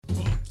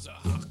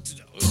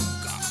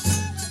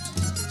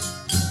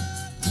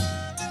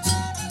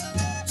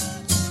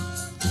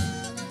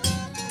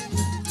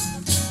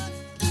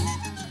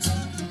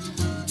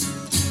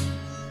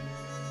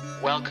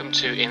Welcome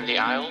to In the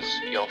Aisles,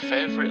 your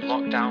favourite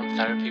lockdown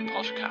therapy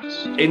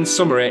podcast. In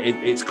summary,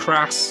 it's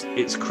crass,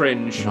 it's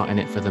cringe. We're not in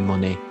it for the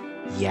money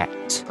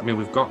yet. I mean,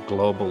 we've got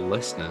global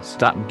listeners.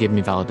 That give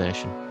me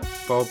validation.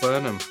 Bo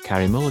Burnham,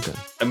 Carrie Mulligan,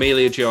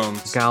 Amelia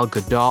Jones, Gal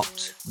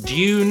Gadot,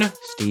 Dune,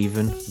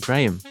 Stephen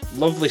Graham.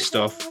 lovely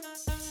stuff.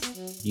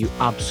 You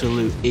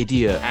absolute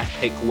idiot.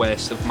 Epic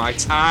waste of my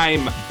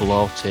time.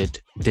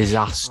 Bloated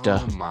disaster.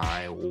 Oh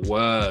my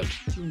word.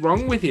 What's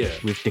wrong with you?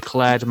 We've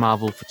declared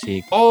Marvel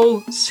fatigue.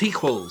 All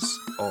sequels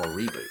or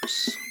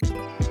reboots.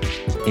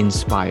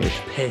 Inspired.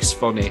 Piss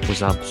funny.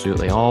 Was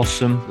absolutely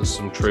awesome. There's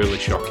some truly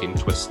shocking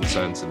twists and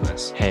turns in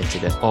this.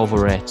 Hated it.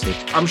 Overrated.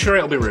 I'm sure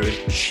it'll be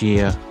ruined.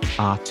 Sheer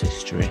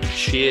artistry.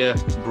 Sheer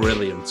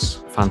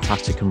brilliance.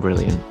 Fantastic and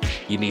brilliant.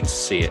 You need to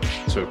see it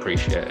to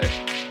appreciate it.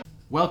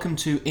 Welcome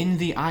to In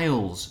the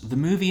Aisles, the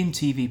movie and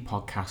TV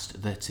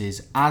podcast that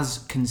is as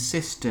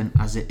consistent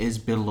as it is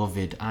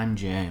beloved. I'm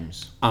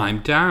James.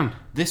 I'm Dan.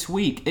 This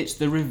week, it's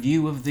the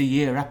Review of the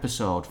Year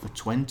episode for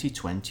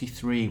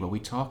 2023, where we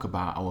talk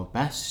about our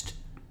best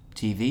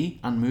TV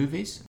and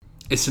movies.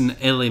 It's an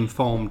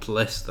ill-informed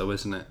list though,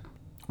 isn't it?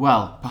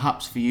 Well,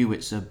 perhaps for you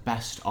it's a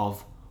best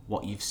of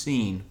what you've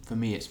seen. For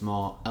me, it's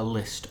more a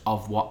list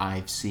of what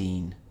I've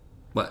seen.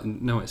 Well,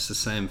 no, it's the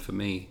same for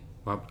me.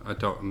 I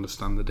don't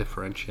understand the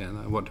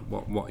differentiator. What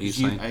are you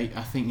saying?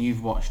 I think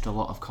you've watched a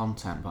lot of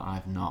content, but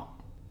I've not.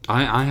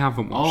 I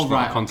haven't watched a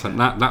lot of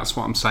content. Okay. That's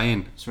what I'm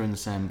saying. So we're in the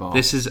same boat.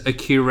 This is a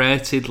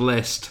curated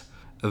list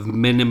of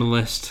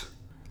minimalist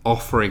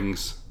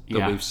offerings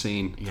that we've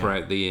seen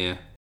throughout the year.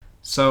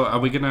 So are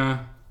we going to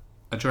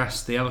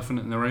address the elephant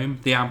in the room?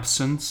 The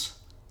absence?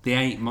 The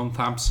 8-month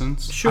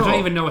absence? Sure. I don't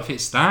even know if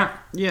it's that.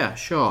 Yeah,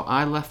 sure.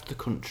 I left the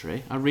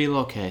country. I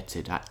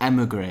relocated. I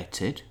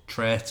emigrated.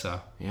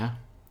 Traitor. Yeah.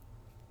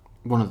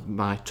 One of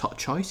my top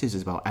choices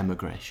is about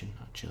emigration,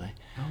 actually.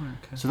 Oh,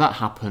 okay. So that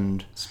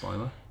happened.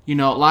 Spoiler. You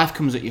know, life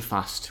comes at you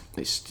fast.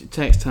 It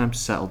takes time to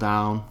settle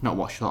down, not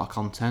watch a lot of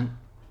content,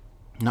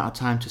 not have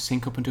time to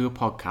sync up and do a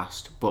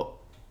podcast, but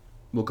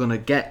we're going to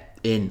get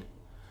in.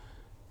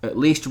 We're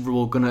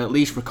going to at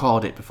least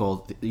record it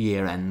before the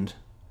year end.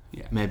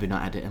 Yeah. Maybe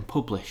not edit and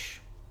publish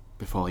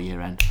before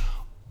year end.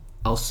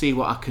 I'll see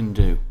what I can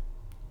do.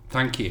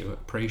 Thank you,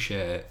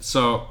 appreciate it.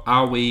 So,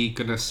 are we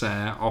going to say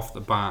off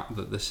the bat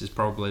that this is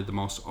probably the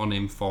most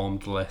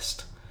uninformed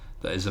list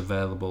that is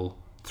available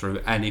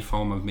through any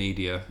form of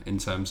media in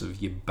terms of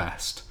your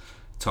best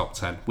top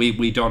 10?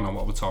 We don't know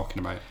what we're talking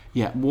about.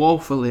 Yeah,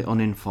 woefully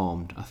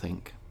uninformed, I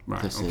think.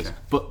 Right, this okay. is,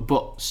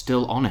 but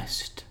still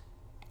honest.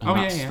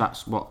 And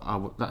that's part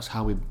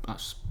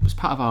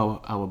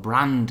of our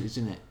brand,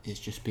 isn't it? It's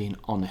just being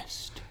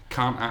honest.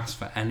 Can't ask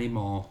for any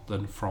more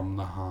than from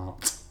the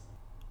heart.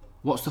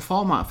 What's the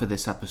format for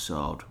this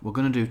episode? We're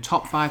going to do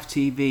top 5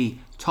 TV,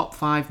 top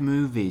 5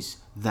 movies,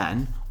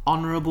 then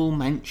honourable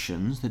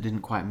mentions that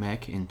didn't quite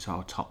make it into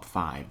our top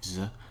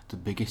 5s, the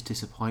biggest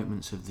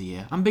disappointments of the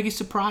year, and biggest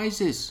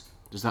surprises.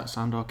 Does that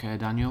sound okay,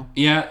 Daniel?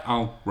 Yeah,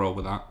 I'll roll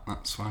with that.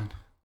 That's fine.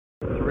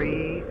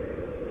 3,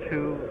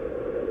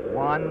 2,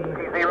 1,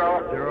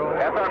 0,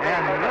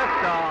 and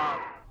liftoff.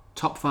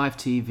 Top 5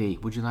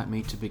 TV. Would you like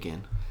me to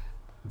begin?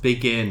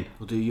 Begin.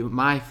 We'll do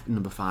my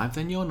number 5,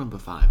 then your number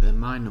 5, then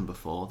my number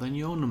 4, then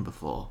your number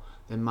 4,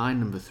 then my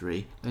number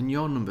 3, then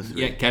your number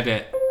 3. Yeah, get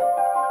it.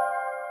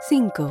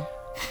 5.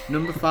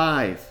 Number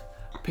 5,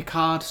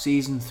 Picard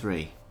Season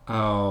 3.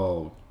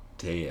 Oh,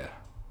 dear.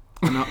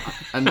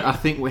 And I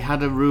think we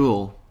had a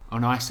rule,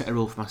 I set a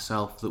rule for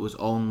myself that was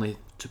only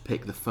to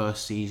pick the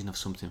first season of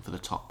something for the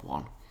top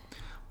one.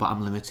 But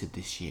I'm limited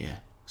this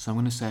year. So I'm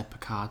going to say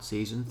Picard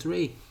Season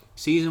 3.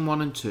 Season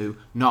 1 and 2,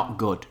 not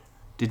good.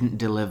 Didn't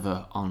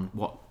deliver on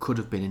what could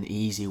have been an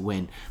easy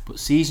win. But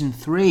Season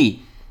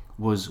 3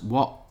 was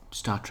what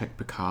Star Trek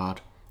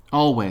Picard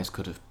always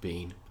could have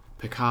been.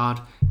 Picard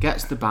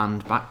gets the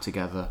band back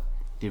together,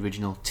 the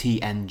original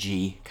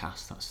TNG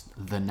cast, that's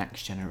The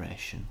Next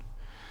Generation.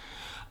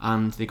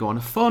 And they go on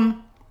a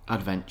fun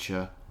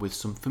adventure with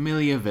some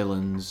familiar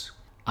villains,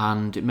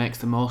 and it makes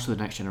the most of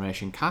the Next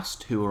Generation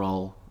cast, who are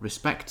all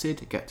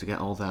respected, get to get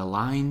all their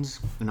lines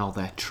and all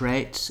their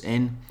traits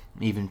in.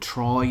 Even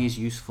Troy is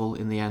useful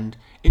in the end.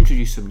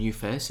 Introduce some new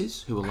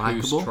faces who are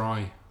likeable. Who's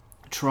Troy?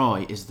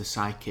 Troy is the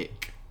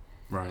psychic.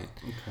 Right,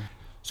 okay.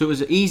 So it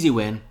was an easy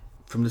win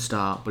from the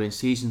start, but in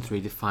Season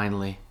 3 they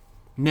finally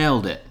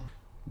nailed it.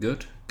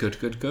 Good.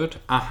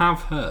 I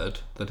have heard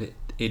that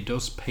it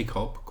does pick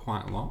up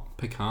quite a lot,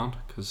 Picard,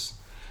 because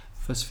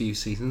first few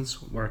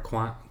seasons were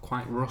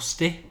quite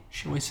rusty,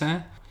 shall we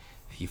say.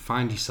 If you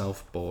find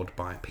yourself bored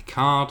by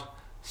Picard,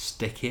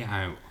 stick it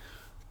out.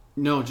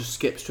 No, just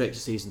skip straight to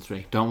Season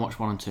 3. Don't watch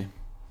 1 and 2.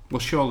 Well,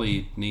 surely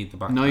you need the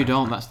background. No, you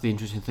don't. That's the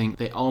interesting thing.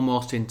 They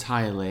almost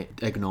entirely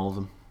ignore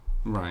them.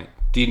 Right.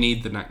 Do you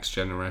need the Next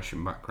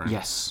Generation background?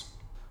 Yes.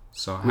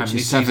 So how Which many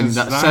is 7, seasons is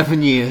that's that?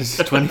 7 years,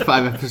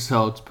 25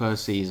 episodes per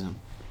season.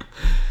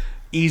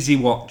 Easy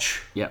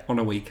watch Yep. on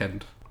a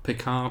weekend.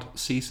 Picard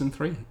Season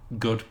 3.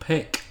 Good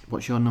pick.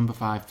 What's your number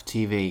 5 for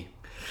TV?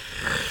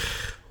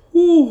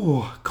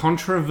 Ooh,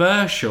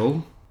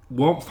 controversial.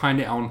 Won't find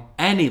it on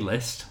any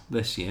list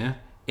this year.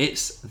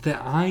 It's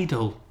The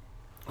Idol.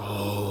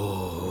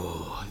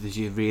 Oh, did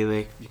you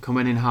really? You're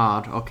coming in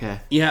hard.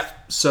 Okay. Yeah,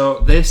 so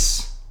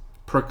this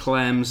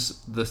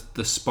proclaims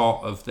the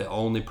spot of the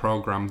only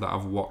programme that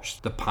I've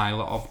watched the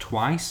pilot of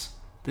twice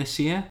this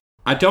year.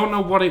 I don't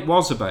know what it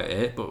was about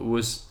it, but it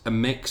was a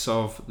mix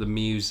of the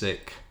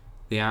music,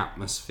 the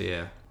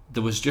atmosphere.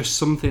 There was just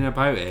something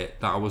about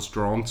it that I was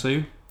drawn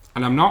to.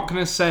 And I'm not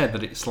going to say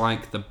that it's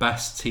like the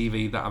best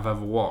TV that I've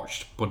ever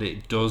watched, but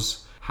it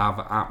does have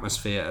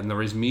atmosphere, and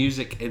there is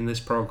music in this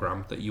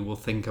programme that you will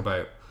think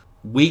about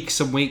weeks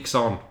and weeks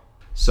on.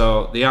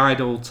 So The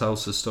Idol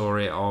tells the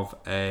story of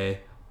a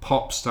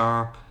pop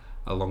star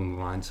along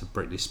the lines of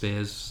Britney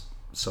Spears,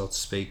 so to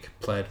speak,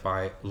 played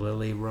by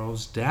Lily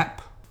Rose Depp.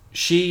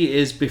 She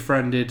is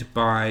befriended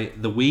by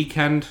The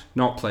Weeknd,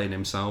 not playing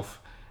himself,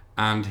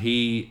 and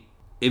he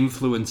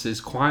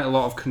influences quite a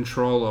lot of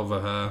control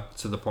over her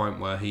to the point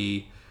where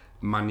he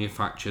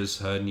manufactures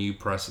her new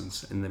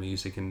presence in the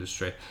music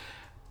industry.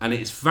 And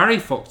it's very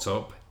fucked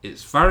up,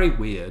 it's very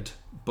weird,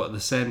 but at the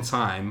same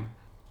time,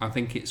 I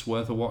think it's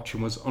worth a watch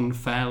and was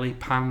unfairly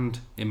panned,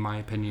 in my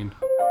opinion.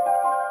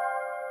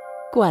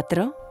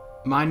 4.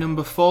 My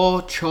number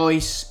 4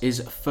 choice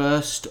is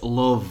First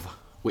Love,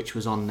 which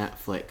was on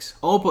Netflix.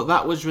 Oh, but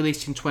that was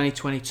released in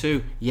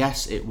 2022.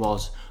 Yes, it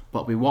was.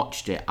 But we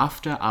watched it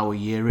after our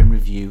Year in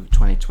Review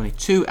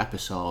 2022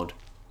 episode.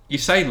 You're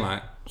saying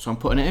like So I'm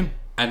putting it in.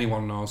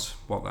 anyone knows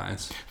what that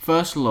is.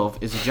 First Love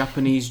is a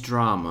Japanese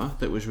drama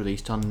that was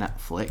released on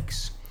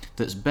Netflix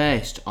that's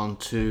based on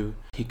 2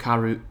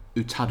 Hikaru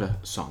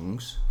Utada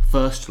songs.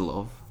 First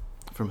Love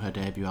from her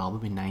debut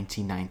album in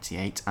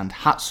 1998 and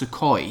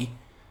Hatsukoi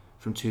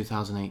from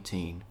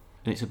 2018.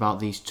 And it's about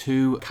these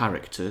 2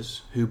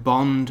 characters who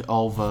bond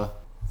over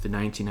the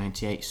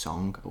 1998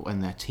 song when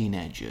they're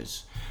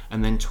teenagers,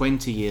 and then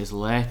 20 years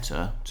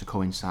later, to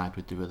coincide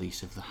with the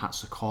release of the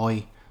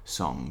Hatsukoi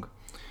song,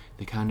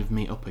 they kind of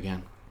meet up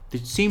again. They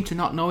seem to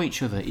not know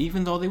each other,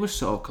 even though they were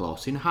so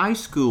close in high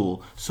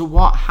school. So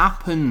what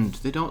happened?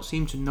 They don't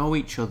seem to know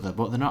each other,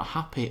 but they're not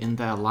happy in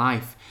their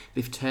life.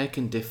 They've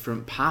taken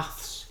different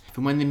paths.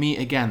 And when they meet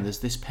again, there's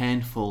this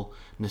painful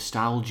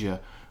nostalgia.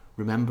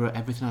 Remember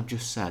everything I've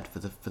just said for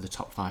the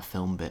top 5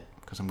 film bit,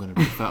 because I'm going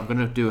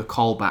to do a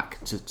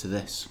callback to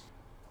this.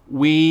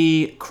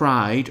 We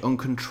cried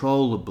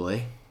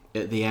uncontrollably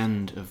at the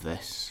end of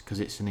this because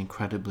it's an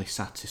incredibly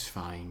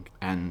satisfying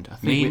end. I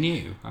think Me and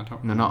you? I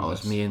don't No, remember not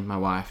us. this. Me and my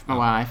wife.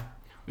 I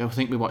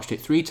think we watched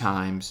it 3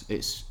 times.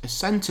 It's a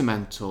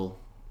sentimental,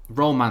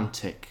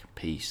 romantic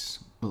piece,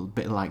 a little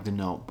bit like The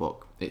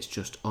Notebook. It's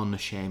just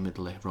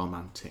unashamedly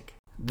romantic.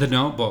 The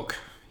Notebook,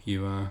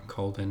 you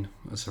called in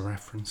as a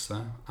reference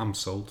there. I'm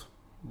sold.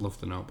 Love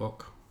The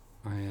Notebook.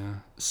 I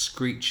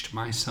screeched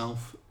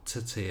myself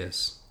to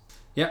tears.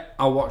 Yep,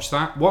 I'll watch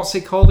that. What's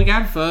it called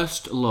again?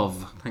 First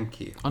Love Thank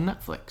you. on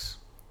Netflix.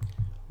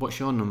 What's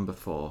your number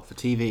 4 for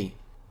TV?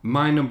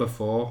 My number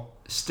 4,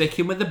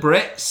 sticking with the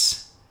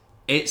Brits,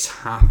 it's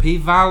Happy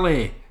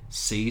Valley,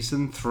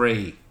 Season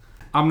 3.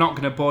 I'm not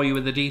going to bore you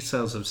with the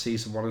details of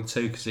Season 1 and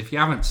 2, because if you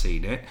haven't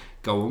seen it,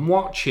 go and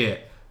watch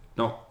it.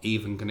 Not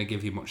even going to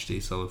give you much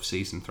detail of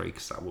Season 3,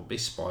 because that would be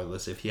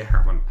spoilers if you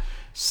haven't.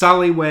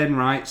 Sally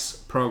Wainwright's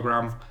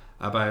programme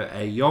about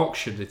a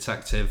Yorkshire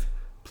detective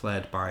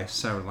played by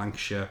Sarah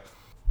Lancashire.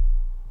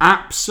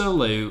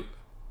 Absolute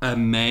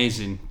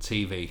amazing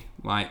TV.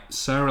 Like,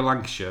 Sarah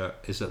Lancashire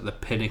is at the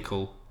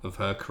pinnacle of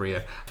her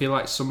career. I feel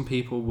like some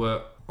people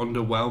were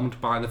underwhelmed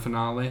by the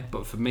finale,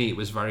 but for me it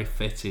was very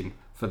fitting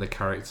for the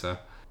character.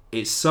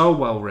 It's so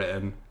well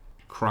written,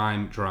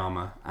 crime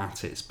drama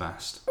at its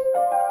best.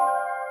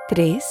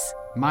 3.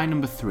 My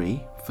number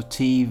 3 for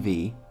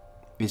TV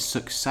is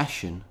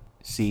Succession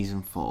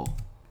Season 4.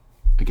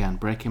 Again,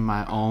 breaking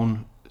my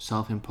own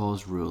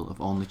self-imposed rule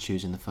of only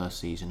choosing the first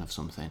season of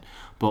something.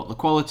 But the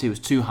quality was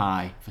too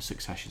high for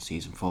Succession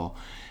Season 4.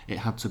 It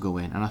had to go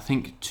in. And I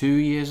think 2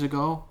 years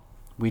ago,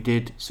 we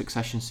did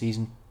Succession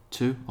Season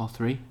 2 or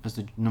 3 as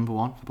the number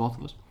 1 for both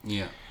of us.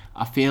 Yeah.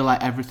 I feel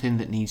like everything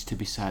that needs to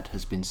be said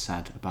has been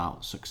said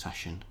about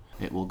Succession.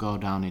 It will go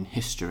down in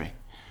history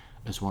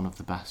as one of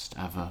the best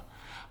ever.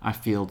 I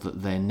feel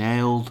that they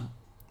nailed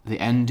the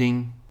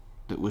ending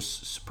that was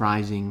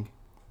surprising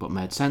but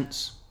made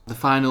sense. The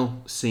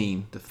final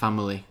scene, the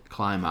family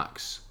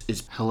climax,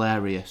 is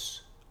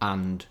hilarious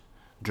and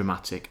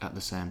dramatic at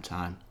the same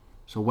time.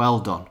 So well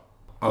done.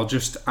 I'll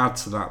just add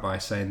to that by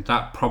saying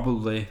that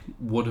probably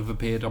would have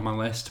appeared on my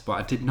list, but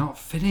I did not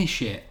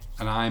finish it.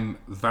 And I'm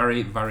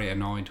very, very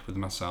annoyed with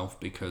myself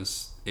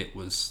because it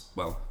was,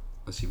 well,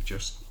 as you've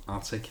just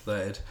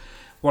articulated,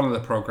 one of the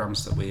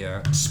programmes that we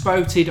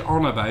spouted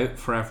on about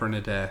forever and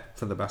a day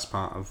for the best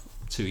part of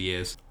 2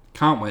 years.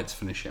 Can't wait to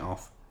finish it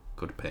off.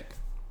 Good pick.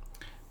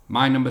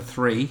 My number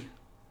 3,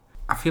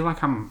 I feel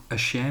like I'm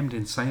ashamed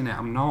in saying it.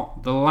 I'm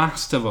not. The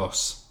Last of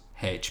Us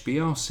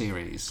HBO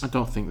series. I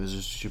don't think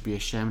should be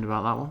ashamed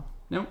about that one.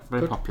 No,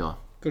 Very good. popular.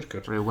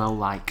 Good. Very well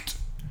liked.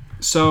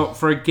 So,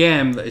 for a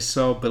game that is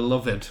so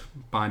beloved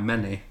by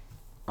many,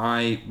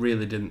 I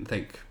really didn't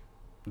think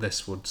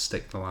this would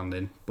stick the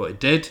landing, but it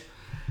did.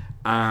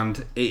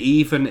 And it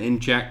even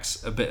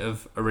injects a bit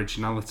of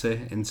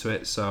originality into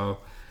it. So,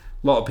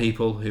 a lot of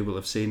people who will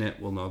have seen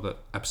it will know that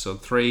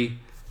episode 3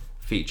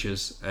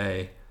 features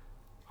a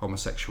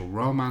homosexual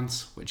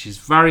romance, which is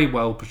very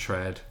well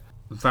portrayed.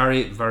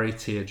 Very, very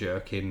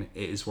tear-jerking.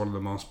 It is one of the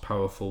most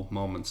powerful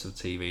moments of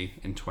TV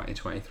in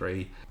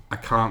 2023. I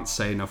can't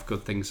say enough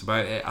good things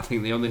about it. I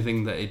think the only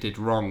thing that it did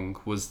wrong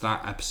was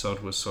that episode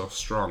was so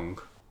strong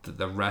that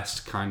the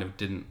rest kind of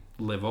didn't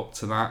live up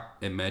to that.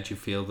 It made you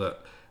feel that,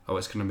 oh,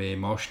 it's going to be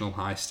emotional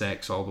high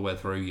stakes all the way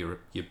through.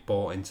 You're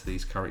bought into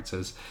these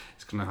characters.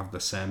 It's going to have the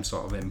same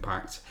sort of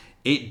impact.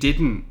 It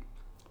didn't.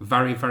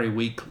 Very, very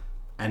weak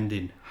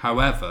ending.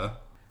 However,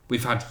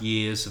 we've had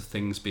years of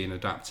things being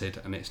adapted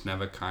and it's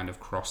never kind of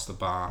crossed the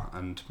bar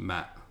and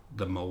met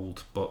the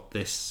mould, but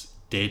this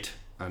did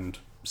and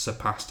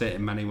surpassed it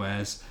in many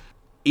ways.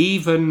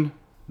 Even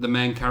the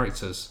main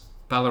characters,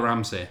 Bella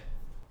Ramsey,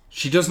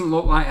 she doesn't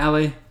look like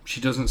Ellie,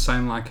 she doesn't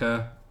sound like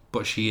her,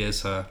 but she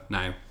is her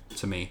now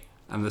to me.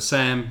 And the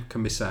same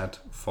can be said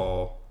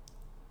for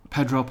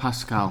Pedro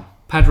Pascal.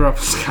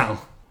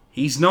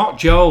 He's not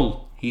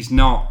Joel, he's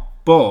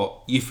not,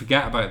 but you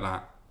forget about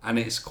that, and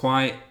it's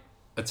quite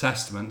a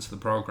testament to the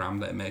programme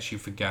that it makes you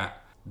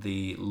forget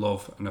the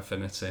love and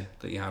affinity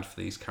that you had for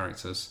these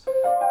characters.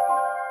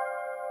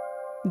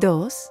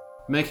 2,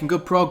 Making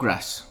good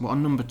progress. We're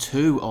on number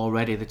 2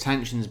 already. The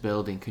tension's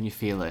building. Can you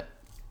feel it?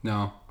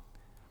 No.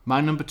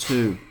 My number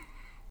 2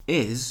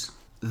 is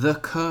The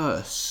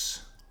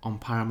Curse on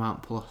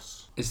Paramount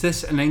Plus. Is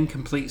this an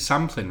incomplete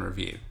sampling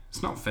review?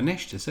 It's not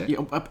finished, is it?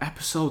 Yeah,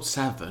 episode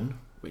 7,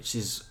 which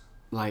is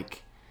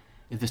like,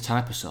 if there's 10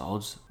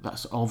 episodes,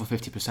 that's over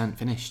 50%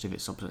 finished if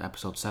it's up to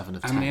episode 7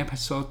 of 10. How many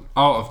episodes?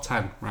 Oh, of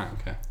 10. Right,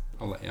 okay.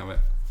 I'll let you have it.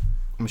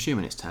 I'm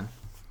assuming it's 10.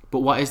 But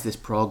what is this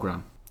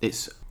programme?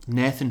 It's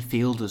Nathan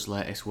Fielder's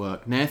latest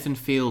work. Nathan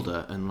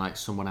Fielder and like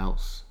someone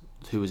else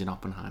who was in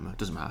Oppenheimer.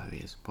 Doesn't matter who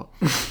he is, but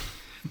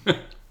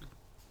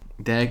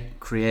they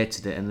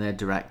created it and they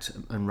direct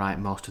and write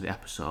most of the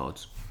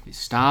episodes. It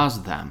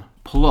stars them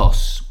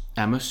plus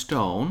Emma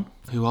Stone,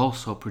 who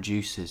also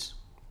produces.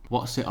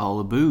 What's it all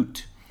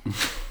about?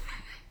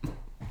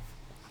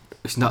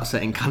 It's not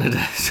set in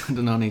Canada, so I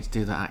don't need to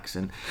do that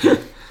accent.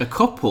 A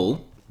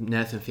couple,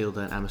 Nathan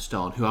Fielder and Emma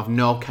Stone, who have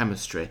no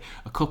chemistry.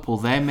 A couple,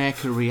 they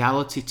make a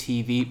reality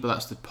TV, but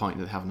that's the point,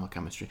 that they have no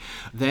chemistry.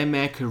 They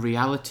make a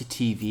reality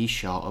TV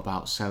show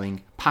about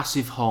selling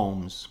passive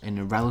homes in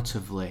a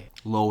relatively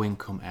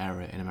low-income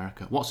area in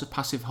America. What's a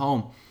passive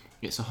home?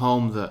 It's a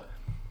home that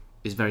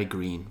is very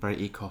green, very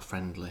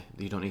eco-friendly.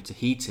 You don't need to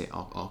heat it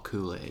or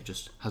cool it. It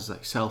just has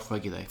like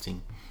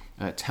self-regulating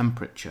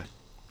temperature.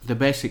 They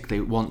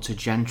basically want to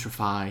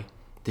gentrify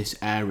this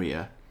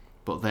area,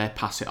 but they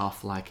pass it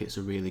off like it's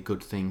a really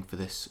good thing for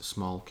this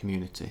small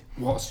community.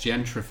 What's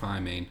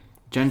gentrify mean?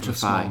 Gentrify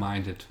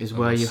small-minded is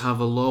where you have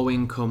a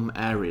low-income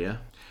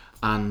area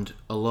and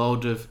a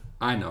load of...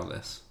 I know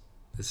this.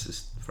 This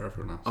is for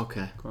everyone else.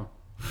 Okay. Go on.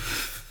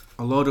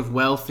 A load of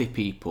wealthy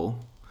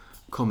people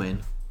come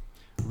in,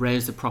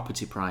 raise the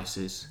property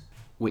prices,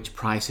 which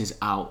prices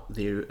out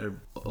the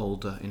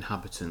older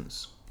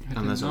inhabitants.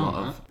 And there's a lot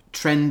of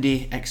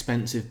trendy,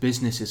 expensive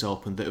businesses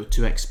open that are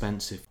too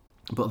expensive,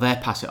 but they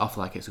pass it off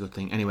like it's a good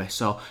thing. Anyway,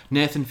 so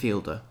Nathan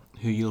Fielder,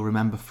 who you'll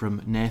remember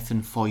from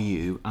Nathan For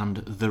You and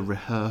The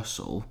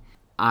Rehearsal,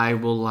 I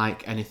will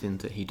like anything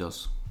that he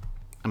does.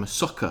 I'm a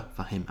sucker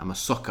for him. I'm a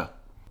sucker.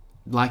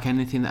 Like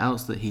anything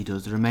else that he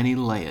does, there are many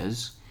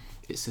layers.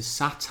 It's a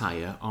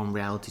satire on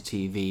reality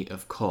TV,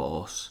 of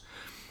course,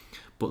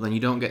 but then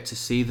you don't get to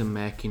see them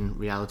making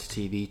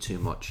reality TV too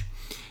much.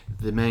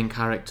 The main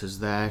characters,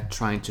 they're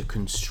trying to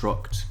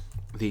construct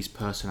these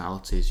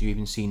personalities. You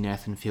even see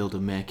Nathan Fielder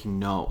making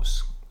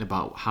notes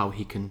about how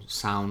he can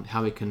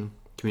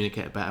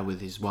communicate better with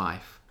his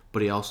wife,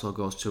 but he also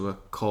goes to a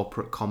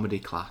corporate comedy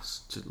class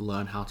to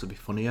learn how to be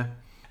funnier.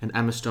 And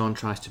Emma Stone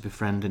tries to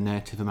befriend a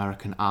Native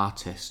American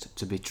artist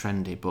to be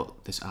trendy,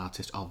 but this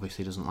artist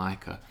obviously doesn't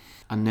like her.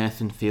 And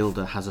Nathan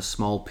Fielder has a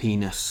small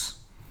penis,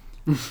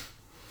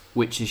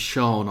 which is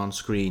shown on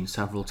screen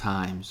several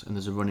times, and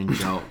there's a running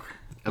joke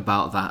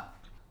about that.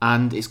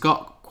 And it's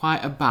got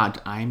quite a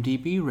bad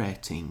IMDb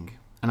rating,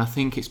 and I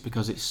think it's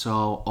because it's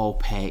so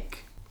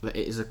opaque. That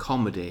it is a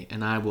comedy,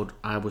 and I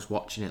was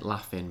watching it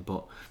laughing,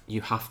 but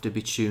you have to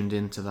be tuned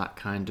into that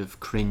kind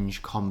of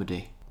cringe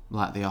comedy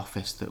like The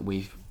Office that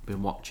we've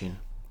been watching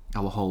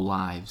our whole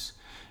lives,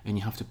 and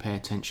you have to pay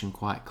attention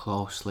quite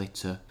closely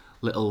to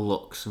little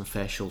looks and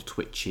facial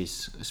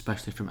twitches,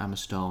 especially from Emma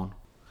Stone.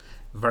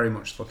 Very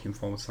much looking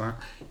forward to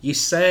that. You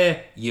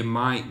say you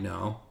might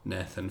know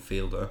Nathan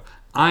Fielder.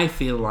 I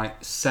feel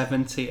like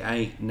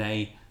 78,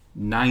 nay,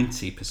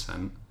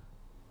 90%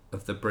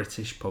 of the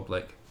British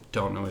public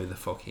don't know who the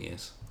fuck he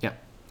is.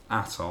 Yep.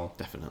 At all.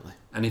 Definitely.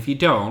 And if you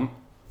don't,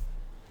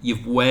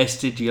 you've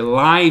wasted your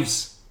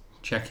lives.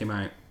 Check him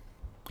out.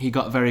 He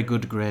got very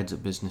good grades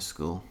at business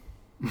school.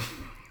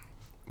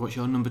 What's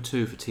your number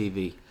 2 for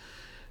TV?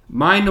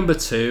 My number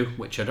 2,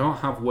 which I don't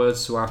have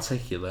words to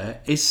articulate,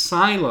 is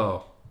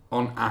Silo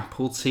on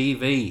Apple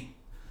TV.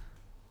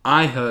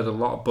 I heard a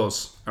lot of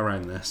buzz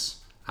around this.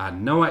 I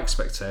had no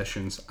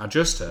expectations. I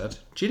just heard,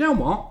 do you know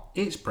what?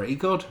 It's pretty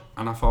good.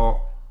 And I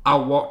thought,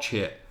 I'll watch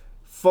it.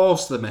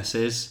 Force the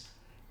missus.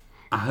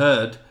 I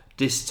heard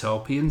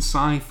dystopian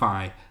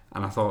sci-fi.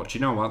 And I thought, do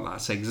you know what?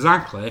 That's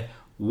exactly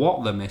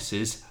what the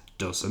missus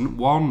doesn't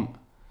want.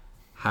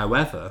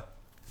 However,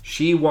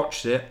 she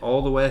watched it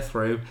all the way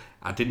through.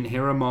 I didn't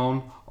hear a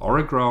moan or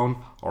a groan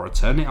or a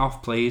turn it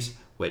off please,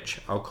 which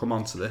I'll come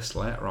on to this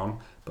later on,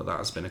 but that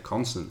has been a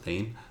constant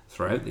theme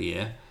throughout the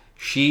year.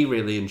 She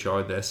really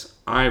enjoyed this.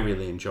 I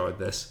really enjoyed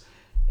this.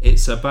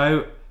 It's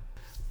about a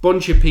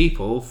bunch of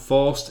people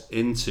forced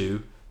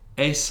into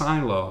a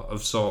silo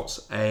of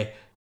sorts, a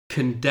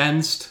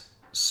condensed,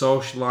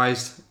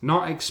 socialised,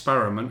 not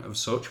experiment of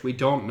such. We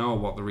don't know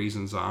what the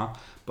reasons are,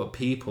 but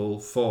people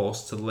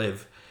forced to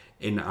live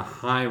in a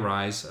high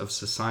rise of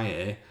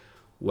society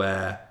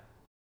where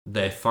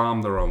they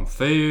farm their own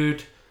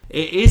food.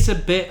 It is a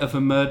bit of a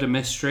murder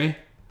mystery,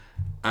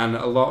 and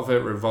a lot of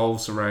it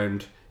revolves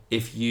around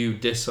if you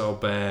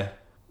disobey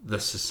the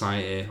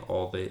society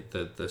or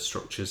the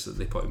structures that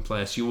they put in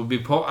place, you will be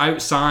put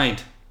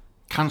outside.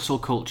 Cancel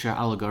culture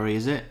allegory,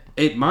 is it?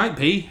 It might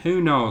be, who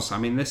knows? I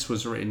mean, this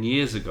was written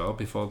years ago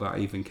before that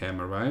even came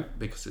about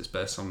because it's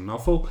based on a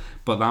novel,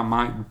 but that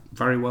might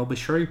very well be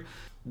true.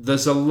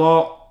 There's a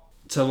lot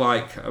to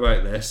like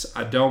about this.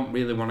 I don't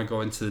really want to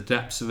go into the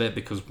depths of it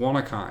because 1,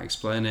 I can't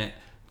explain it.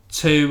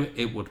 2,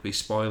 it would be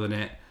spoiling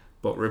it.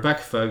 But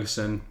Rebecca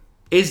Ferguson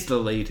is the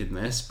lead in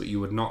this, but you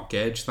would not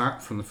gauge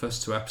that from the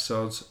first 2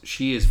 episodes.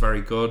 She is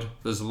very good.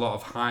 There's a lot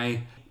of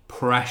high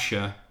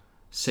pressure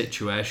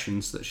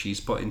situations that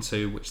she's put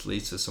into, which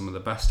leads to some of the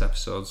best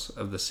episodes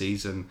of the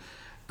season,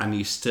 and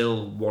you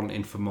still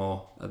wanting for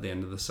more at the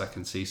end of the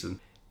second season.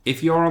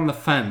 If you're on the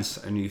fence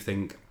and you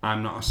think,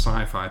 I'm not a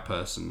sci-fi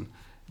person,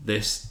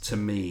 this, to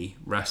me,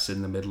 rests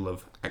in the middle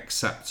of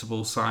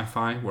acceptable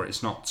sci-fi, where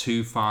it's not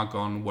too far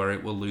gone, where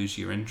it will lose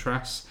your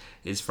interest.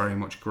 It's very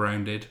much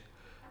grounded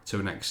to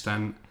an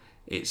extent.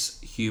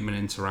 It's human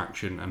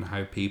interaction and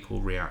how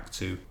people react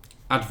to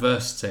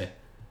adversity,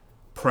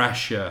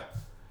 pressure,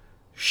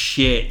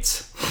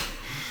 shit.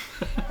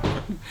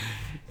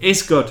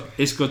 It's good.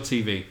 It's good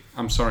TV.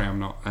 I'm sorry I'm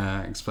not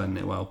explaining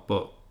it well,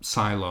 but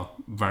Silo,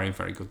 very,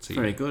 very good TV.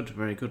 Very good,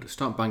 very good.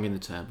 Stop banging the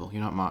table.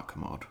 You're not Mark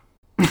Commode.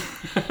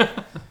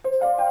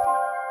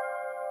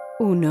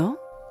 Uno,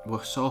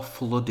 We're so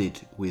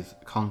flooded with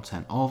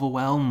content,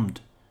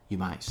 overwhelmed, you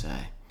might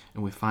say.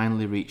 And we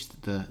finally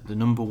reached the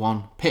number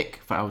 1 pick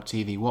for our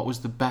TV. What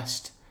was the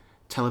best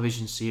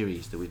television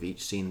series that we've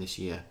each seen this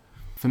year?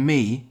 For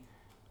me,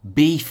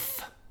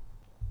 Beef.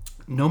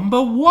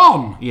 Number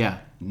 1? Yeah.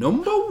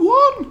 Number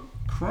 1?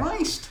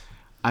 Christ.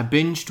 I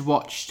binged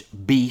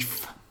watched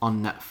Beef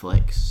on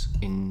Netflix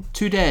in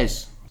 2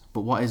 days.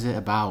 But what is it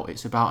about?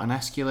 It's about an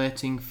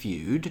escalating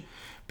feud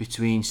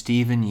between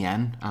Stephen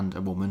Yen and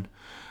a woman.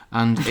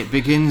 And it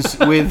begins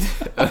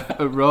with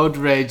a road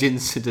rage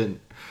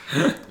incident.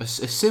 A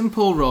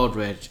simple road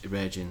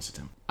rage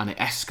incident. And it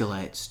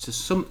escalates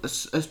to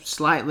a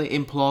slightly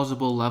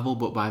implausible level,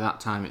 but by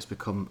that time it's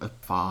become a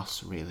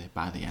farce, really,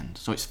 by the end.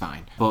 So it's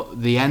fine.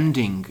 But the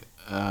ending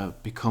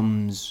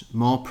becomes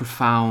more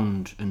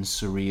profound and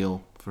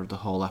surreal for the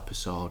whole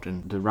episode.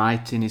 And the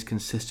writing is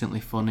consistently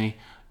funny.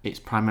 It's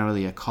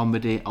primarily a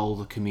comedy. All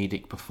the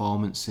comedic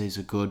performances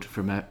are good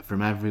from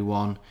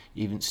everyone.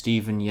 Even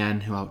Stephen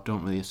Yen, who I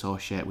don't really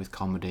associate with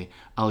comedy.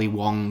 Ali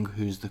Wong,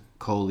 who's the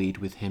co-lead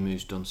with him,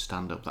 who's done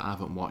stand-up that I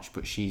haven't watched,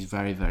 but she's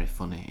very, very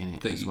funny in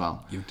it as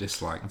well. You've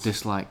disliked. I've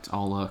disliked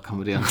all her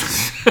comedy.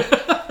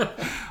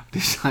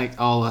 Disliked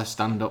all her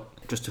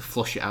stand-up just to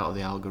flush it out of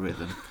the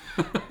algorithm.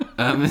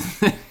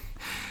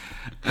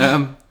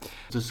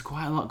 There's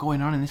quite a lot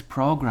going on in this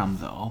programme,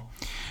 though,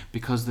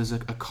 because there's a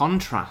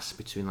contrast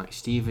between like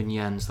Stephen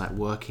Yen's like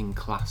working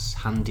class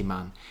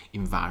handyman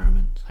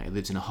environment. Like, he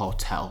lives in a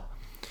hotel,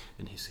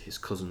 and his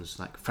cousin's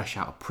like fresh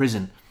out of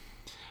prison,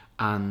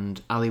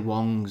 and Ali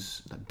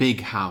Wong's like,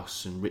 big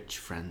house and rich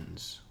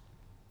friends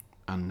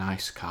and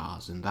nice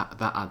cars, and that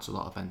adds a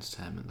lot of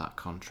entertainment. That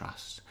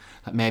contrast,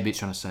 like maybe it's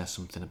trying to say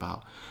something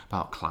about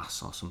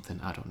class or something.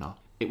 I don't know.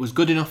 It was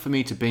good enough for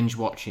me to binge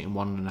watch it in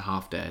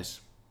 1.5 days.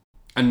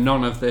 And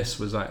none of this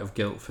was out of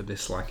guilt for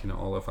disliking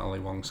all of Ali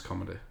Wong's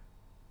comedy.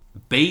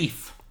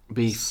 Beef.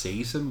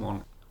 Season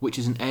 1. Which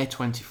is an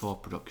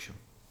A24 production.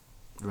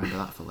 Remember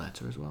that for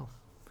later as well.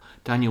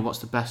 Daniel, what's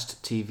the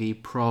best TV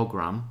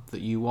programme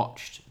that you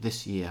watched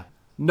this year?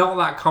 Not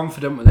that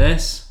confident with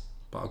this,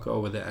 but I'll go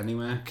with it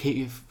anyway.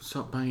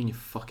 Stop banging your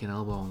fucking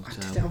elbow on the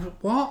table.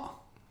 What?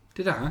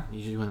 Did I?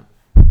 You just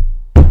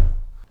went...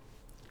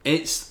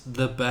 It's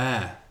The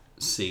Bear,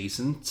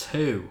 Season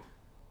 2.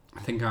 I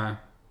think I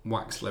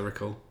waxed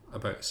lyrical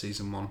about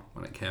Season 1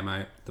 when it came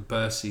out. The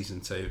Bear Season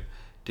 2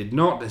 did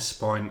not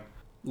disappoint.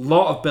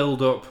 Lot of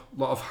build-up,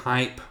 lot of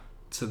hype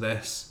to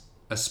this,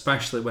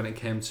 especially when it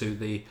came to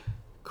the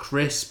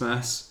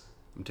Christmas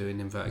I'm doing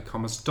inverted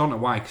commas. Don't know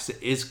why, because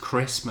it is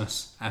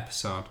Christmas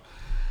episode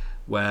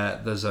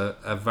where there's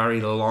a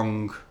very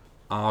long,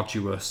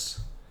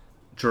 arduous,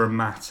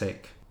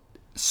 dramatic,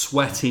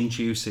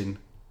 sweat-inducing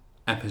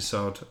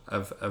episode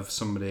of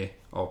somebody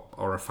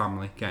or a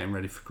family getting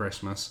ready for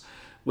Christmas,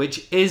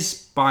 which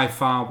is by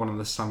far one of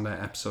the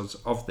standout episodes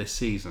of this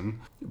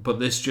season. But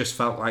this just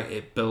felt like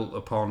it built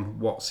upon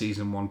what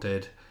season 1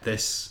 did.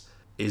 This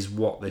is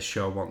what this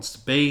show wants to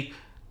be.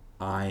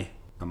 I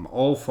am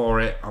all for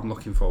it. I'm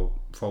looking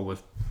forward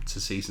to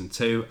season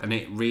 2, and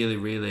it really,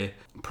 really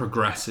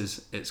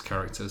progresses its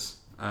characters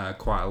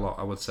quite a lot,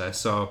 I would say.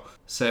 So,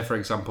 say for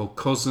example,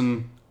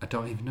 cousin, I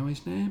don't even know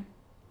his name.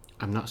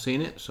 I've not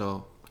seen it,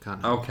 so I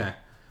can't. Okay.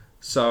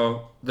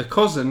 So, the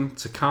cousin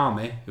to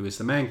Kami, who is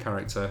the main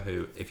character,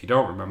 who, if you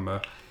don't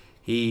remember,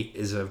 he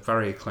is a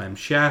very acclaimed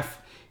chef.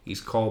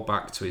 He's called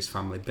back to his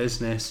family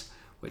business,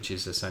 which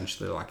is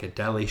essentially like a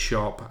deli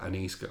shop, and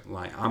he's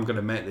like, I'm going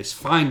to make this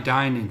fine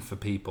dining for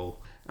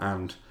people,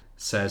 and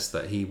says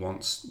that he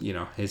wants,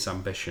 his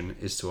ambition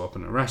is to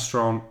open a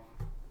restaurant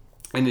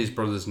in his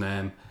brother's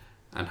name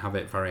and have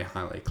it very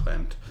highly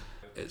acclaimed.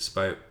 It's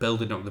about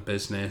building up the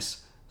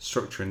business,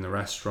 structuring the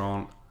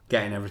restaurant,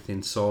 getting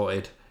everything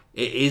sorted.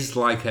 It is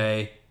like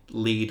a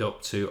lead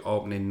up to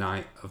opening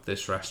night of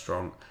this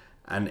restaurant,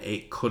 and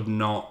it could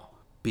not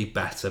be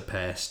better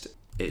paced.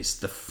 It's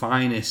the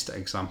finest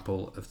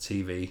example of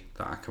TV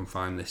that I can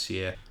find this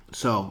year.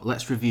 So,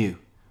 let's review.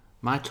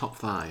 My top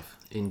 5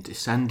 in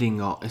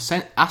ascending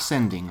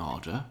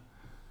order: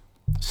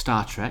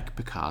 Star Trek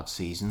Picard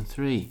Season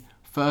 3,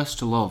 First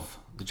to Love,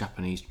 the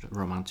Japanese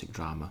romantic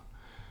drama,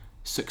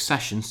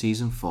 Succession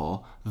Season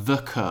 4, The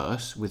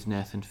Curse with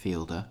Nathan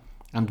Fielder,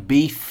 and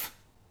Beef.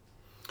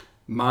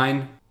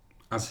 Mine,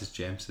 as is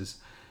James's,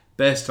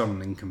 based on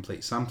an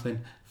incomplete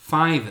sampling: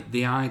 5,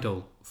 The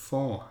Idol;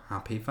 4,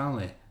 Happy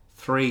Valley;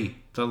 3,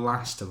 The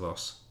Last of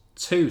Us;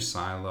 2,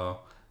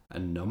 Silo;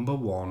 and number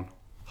 1,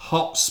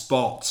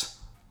 Hotspot,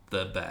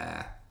 The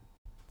Bear.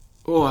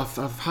 Oh,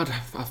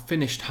 I've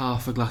finished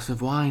half a glass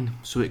of wine,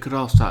 so it could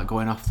all start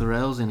going off the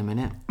rails in a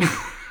minute.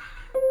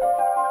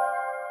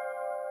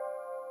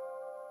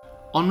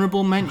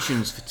 Honourable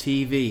mentions for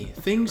TV.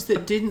 Things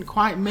that didn't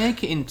quite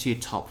make it into your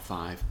top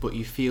 5, but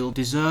you feel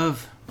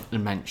deserve a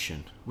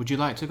mention. Would you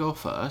like to go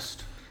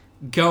first?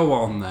 Go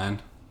on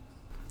then.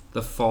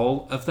 The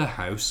Fall of the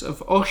House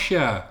of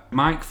Usher.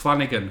 Mike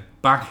Flanagan,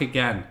 back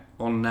again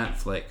on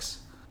Netflix.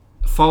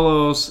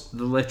 Follows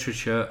the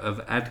literature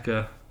of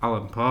Edgar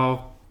Allan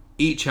Poe.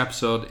 Each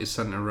episode is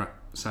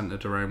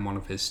centered around one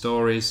of his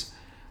stories,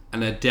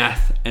 and a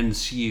death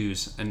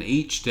ensues, and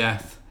each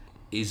death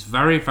is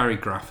very, very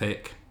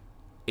graphic.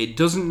 It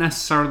doesn't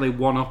necessarily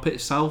one-up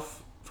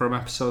itself from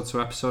episode to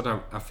episode.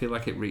 I feel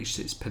like it reached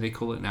its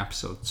pinnacle in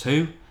episode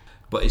 2,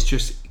 but it's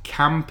just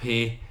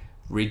campy,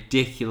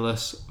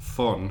 ridiculous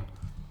fun,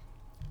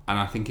 and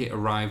I think it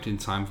arrived in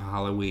time for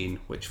Halloween,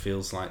 which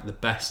feels like the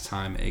best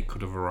time it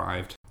could have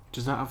arrived.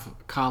 Does that have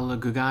Carla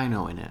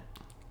Gugino in it?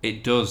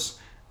 It does.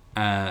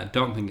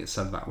 Don't think it's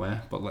said that way,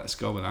 but let's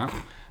go with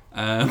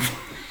that.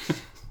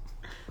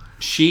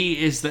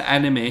 She is the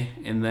enemy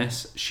in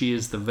this. She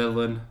is the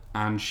villain,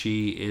 and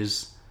she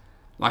is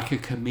like a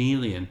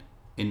chameleon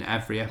in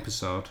every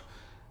episode.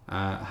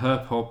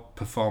 Her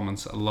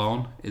performance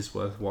alone is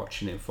worth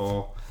watching it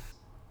for.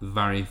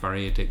 Very,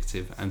 very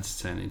addictive,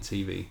 entertaining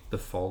TV. The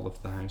Fall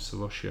of the House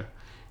of Usher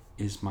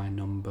is my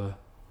number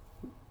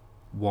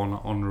 1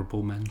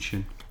 honourable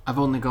mention. I've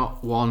only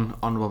got 1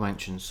 honourable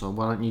mention, so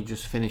why don't you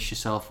just finish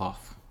yourself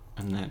off,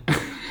 and then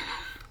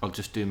I'll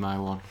just do my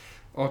one.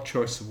 Odd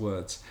choice of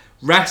words.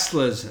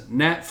 Wrestlers,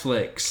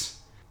 Netflix.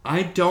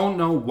 I don't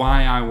know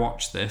why I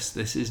watched this.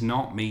 This is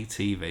not me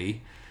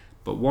TV.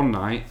 But one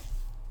night,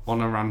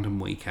 on a random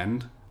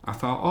weekend, I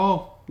thought,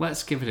 oh,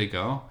 let's give it a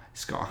go.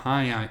 It's got a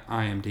high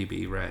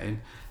IMDb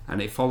rating, and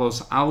it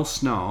follows Al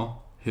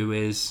Snow, who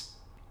is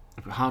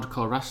a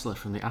hardcore wrestler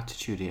from the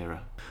Attitude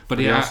Era. But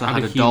he also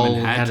had a human head.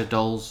 He had a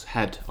doll's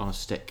head on a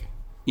stick.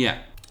 Yeah.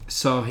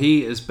 So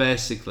he has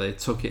basically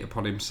took it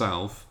upon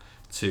himself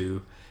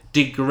to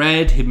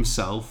degrade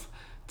himself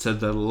to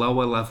the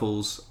lower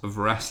levels of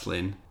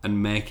wrestling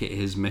and make it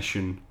his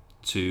mission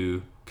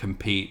to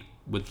compete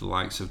with the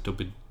likes of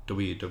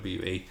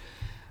WWE.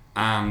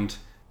 And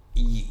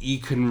you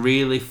can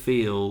really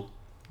feel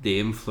the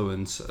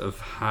influence of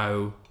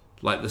how,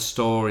 like, the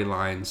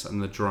storylines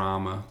and the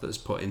drama that's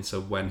put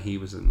into when he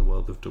was in the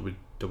world of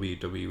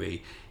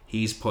WWE,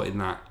 he's putting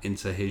that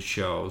into his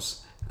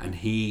shows, and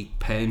he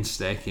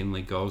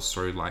painstakingly goes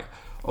through, like,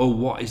 oh,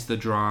 what is the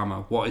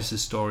drama? What is the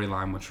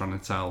storyline we're trying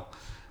to tell?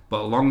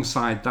 But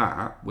alongside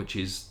that, which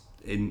is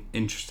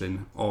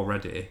interesting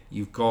already,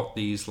 you've got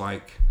these,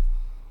 like,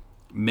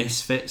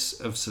 misfits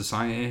of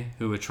society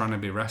who are trying to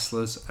be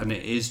wrestlers, and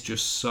it is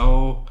just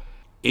so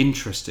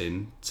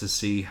interesting to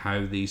see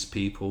how these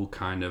people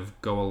kind of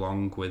go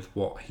along with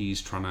what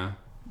he's trying to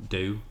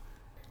do.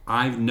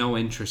 I've no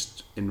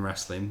interest in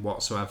wrestling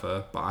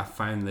whatsoever, but I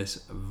found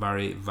this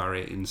very,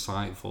 very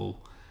insightful.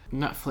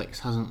 Netflix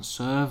hasn't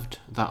served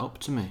that up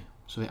to me,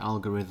 so the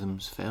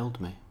algorithms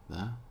failed me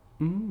there.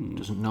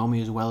 Doesn't know me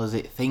as well as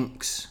it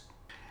thinks.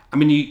 I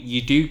mean,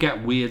 you do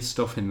get weird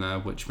stuff in there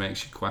which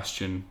makes you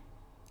question,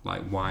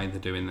 like, why they're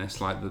doing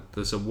this. Like,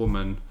 there's a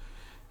woman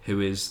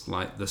who is,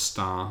 like, the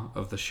star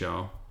of the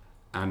show,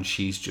 and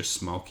she's just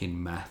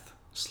smoking meth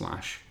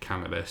 /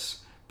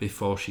 cannabis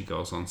before she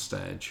goes on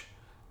stage.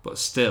 But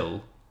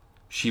still,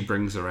 she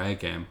brings her A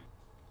game.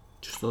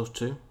 Just those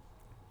two?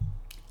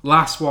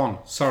 Last one,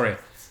 sorry.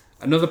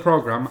 Another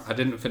programme I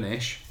didn't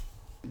finish.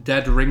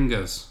 Dead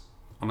Ringers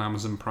on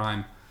Amazon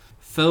Prime.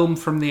 Film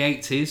from the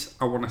 80s,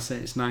 I want to say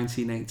it's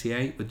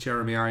 1988, with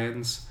Jeremy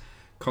Irons.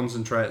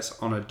 Concentrates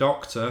on a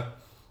doctor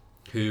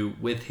who,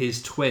 with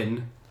his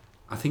twin,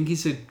 I think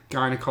he's a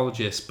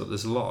gynecologist, but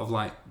there's a lot of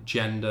like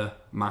gender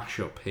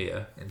mashup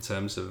here in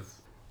terms of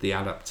the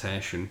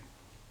adaptation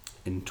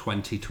in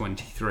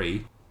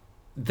 2023.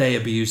 They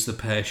abuse the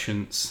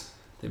patients,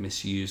 they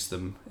misuse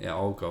them, it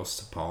all goes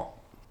to pot.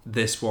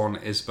 This one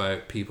is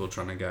about people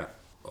trying to get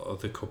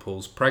other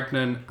couples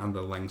pregnant and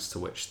the lengths to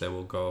which they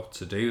will go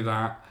to do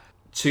that.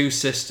 Two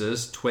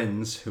sisters,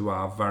 twins, who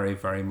are very,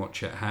 very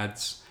much at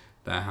heads.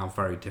 They have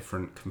very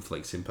different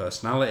conflicting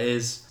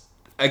personalities.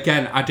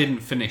 Again, I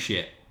didn't finish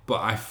it, but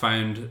I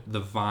found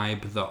the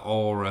vibe, the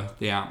aura,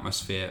 the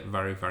atmosphere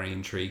very, very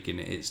intriguing.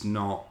 It's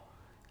not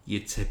your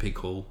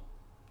typical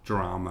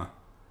drama.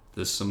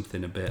 There's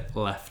something a bit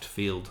left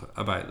field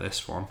about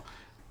this one.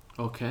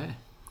 Okay.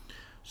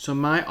 So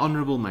my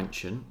honourable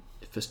mention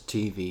for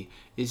TV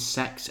is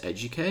Sex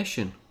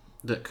Education,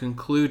 that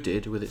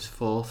concluded with its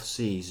 4th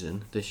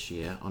season this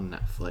year on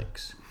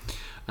Netflix.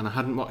 And I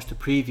hadn't watched the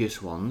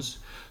previous ones,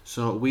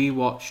 so we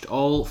watched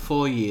all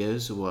 4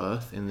 years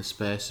worth in the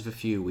space of a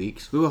few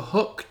weeks. We were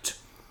hooked.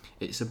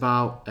 It's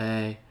about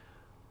a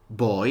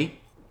boy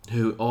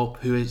who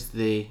is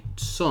the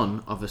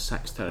son of a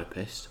sex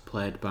therapist,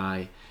 played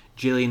by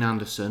Gillian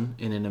Anderson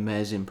in an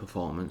amazing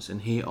performance,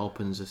 and he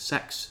opens a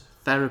sex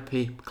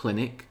therapy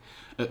clinic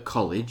at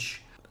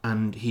college,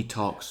 and he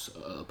talks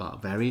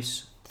about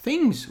various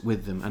things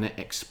with them, and it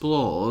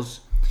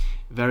explores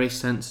very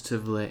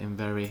sensitively and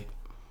very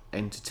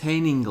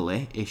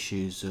entertainingly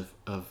issues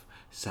of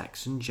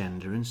sex and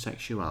gender and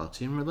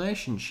sexuality and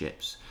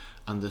relationships.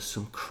 And there's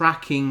some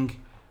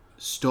cracking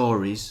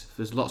stories,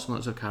 there's lots and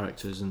lots of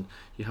characters, and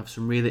you have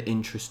some really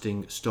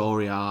interesting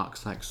story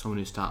arcs, like someone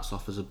who starts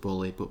off as a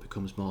bully but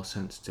becomes more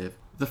sensitive.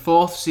 The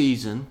 4th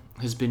season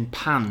has been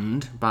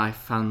panned by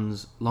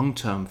fans,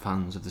 long-term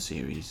fans of the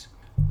series.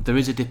 There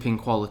is a dip in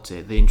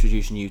quality. They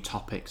introduce new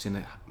topics in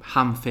a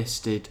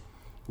ham-fisted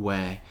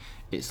way.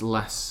 It's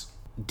less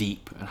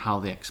deep in how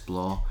they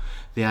explore.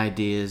 The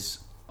ideas,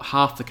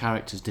 half the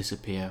characters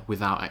disappear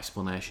without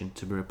explanation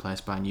to be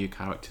replaced by new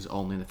characters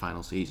only in the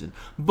final season.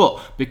 But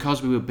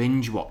because we were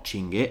binge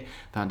watching it,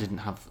 that didn't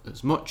have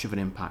as much of an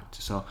impact.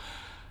 So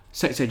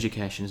Sex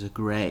Education is a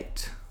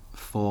great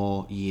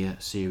 4-year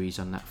series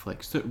on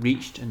Netflix that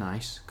reached a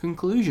nice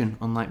conclusion,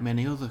 unlike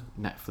many other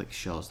Netflix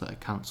shows that are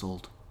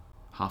cancelled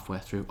halfway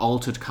through.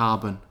 Altered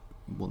Carbon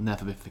will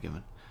never be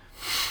forgiven.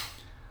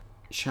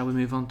 Shall we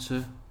move on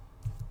to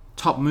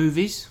top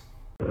movies?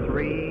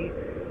 3,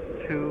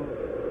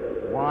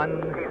 2,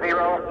 1,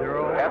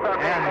 0,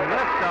 and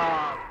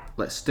liftoff.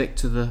 Let's stick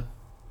to the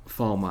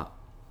format.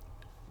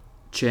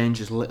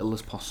 Change as little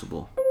as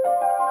possible.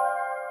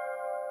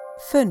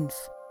 5.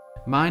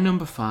 My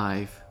number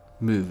 5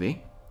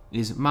 movie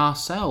is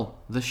Marcel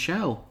the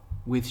Shell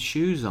with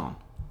Shoes On.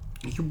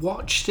 You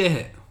watched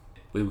it.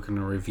 We were going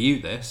to review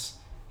this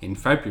in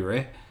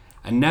February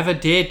and never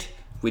did.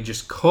 We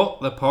just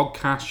cut the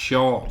podcast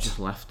short. Just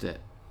left it.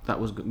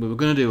 We were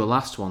going to do a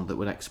last one that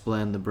would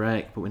explain the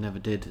break, but we never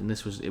did. And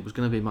it was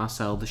going to be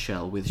Marcel the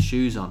Shell with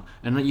Shoes On.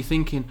 And you're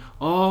thinking,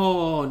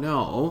 oh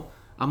no,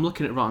 I'm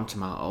looking at Rotten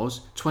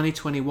Tomatoes.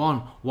 2021,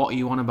 what are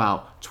you on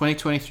about?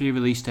 2023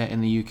 release date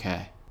in the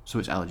UK, so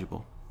it's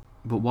eligible.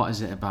 But what is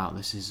it about?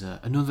 This is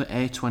another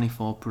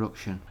A24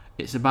 production.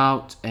 It's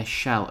about a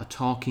shell, a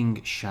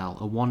talking shell,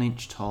 a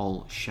 1-inch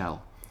tall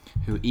shell,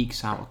 who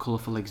ekes out a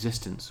colourful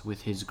existence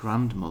with his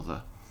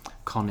grandmother,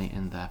 Connie,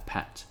 and their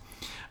pet.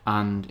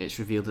 And it's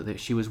revealed that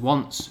he was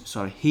once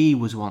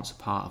a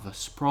part of a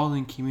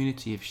sprawling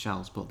community of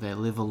shells, but they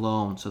live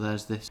alone. So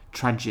there's this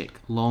tragic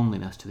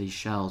loneliness to these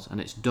shells, and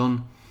it's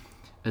done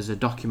as a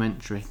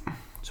documentary.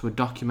 So a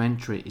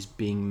documentary is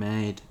being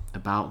made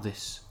about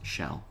this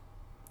shell.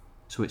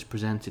 So it's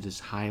presented as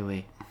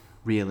highly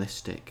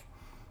realistic,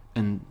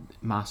 and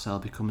Marcel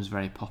becomes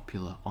very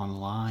popular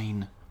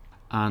online.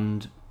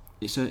 And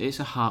it's a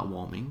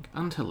heartwarming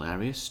and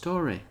hilarious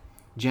story.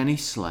 Jenny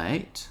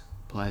Slate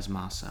plays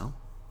Marcel.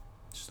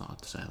 Just thought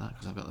I'd say that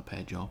because I've got the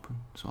page open,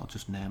 so I'll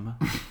just name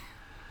her.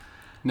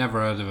 Never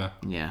heard of her.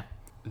 Yeah.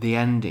 The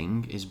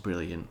ending is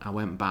brilliant. I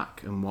went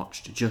back and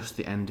watched just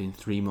the ending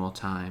 3 more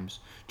times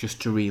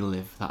just to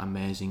relive that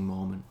amazing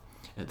moment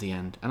at the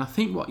end. And I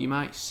think what you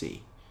might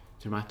see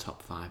through my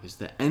top 5 is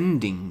that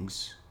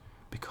endings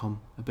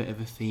become a bit of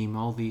a theme.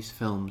 All these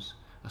films,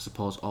 I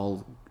suppose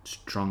all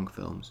strong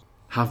films,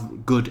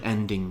 have good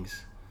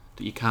endings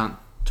that you can't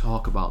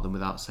talk about them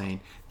without saying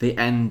the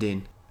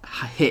ending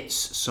hits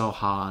so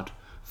hard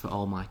for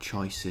all my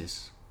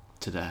choices.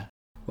 today.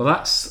 Well,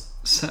 that's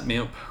set me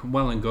up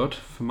well and good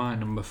for my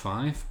number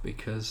 5,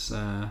 because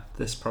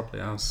this probably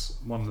has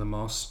one of the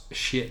most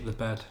shit the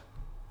bed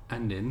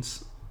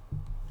endings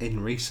in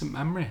recent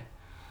memory.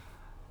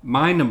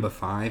 My number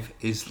 5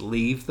 is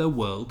Leave the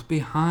World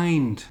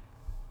Behind.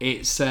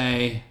 It's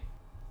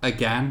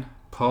again,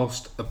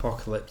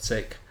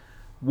 post-apocalyptic,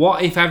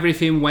 what if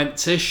everything went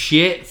to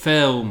shit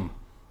film?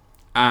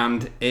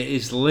 And it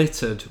is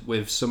littered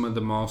with some of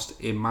the most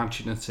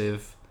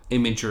imaginative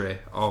imagery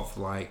of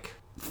like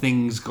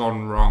things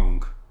gone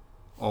wrong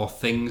or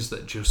things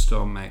that just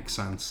don't make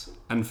sense.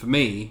 And for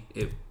me,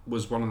 it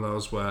was one of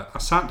those where I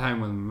sat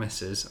down with my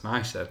missus and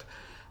I said,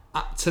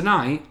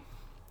 tonight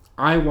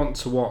I want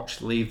to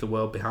watch Leave the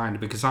World Behind,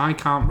 because I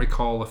can't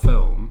recall a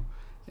film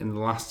in the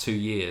last 2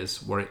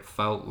 years where it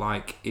felt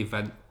like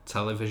event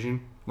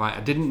television. Like,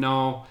 I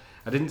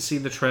didn't see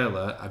the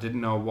trailer, I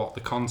didn't know what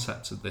the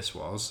concept of this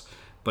was,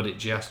 but it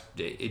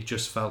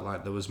just felt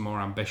like there was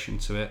more ambition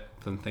to it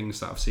than things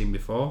that I've seen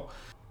before.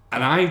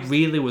 And I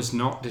really was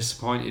not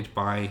disappointed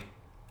by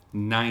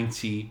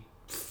 95%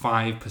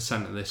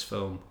 of this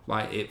film.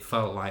 Like, it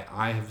felt like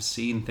I have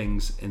seen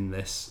things in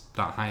this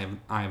that I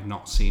have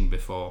not seen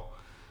before.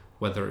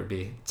 Whether it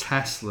be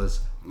Teslas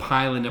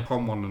piling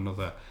upon one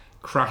another,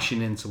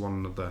 crashing into one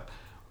another.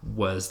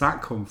 Where's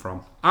that come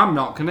from? I'm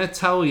not going to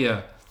tell you.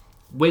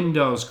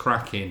 Windows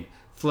cracking,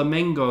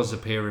 flamingos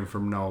appearing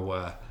from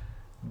nowhere,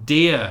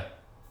 deer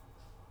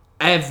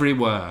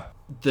everywhere.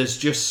 There's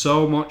just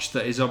so much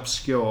that is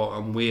obscure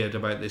and weird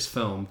about this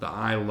film that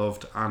I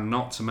loved, and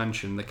not to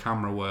mention the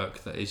camera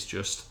work that is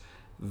just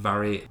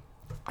very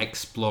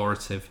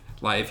explorative.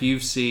 Like, if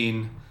you've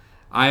seen,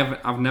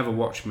 I've never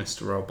watched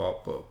Mr.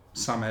 Robot, but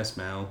Sam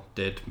Esmail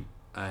did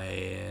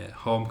a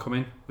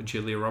Homecoming with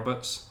Julia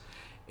Roberts.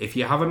 If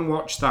you haven't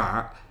watched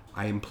that,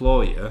 I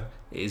implore you,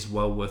 it is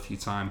well worth your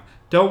time.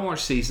 Don't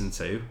watch season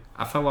 2.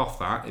 I fell off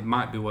that. It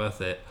might be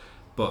worth it,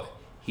 but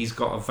he's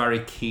got a very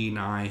keen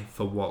eye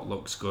for what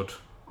looks good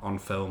on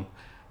film,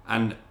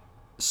 and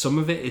some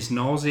of it is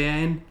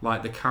nauseating.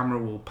 Like, the camera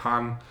will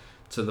pan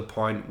to the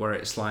point where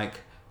it's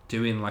like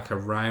doing like a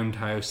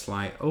roundhouse,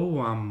 like,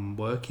 oh, I'm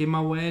working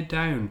my way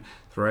down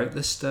throughout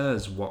the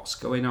stairs, what's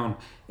going on?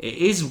 It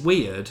is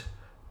weird,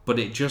 but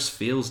it just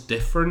feels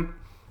different.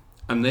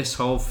 And this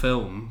whole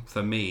film,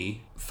 for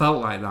me,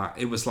 felt like that.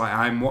 It was like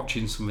I'm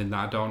watching something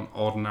that I don't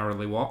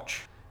ordinarily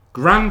watch.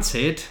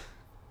 Granted,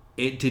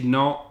 it did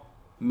not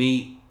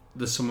meet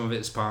the sum of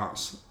its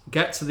parts.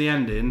 Get to the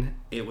ending,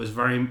 it was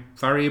very,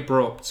 very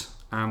abrupt,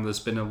 and there's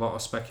been a lot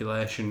of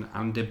speculation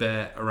and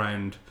debate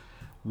around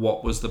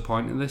what was the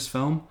point of this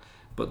film.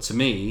 But to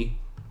me,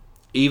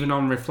 even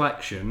on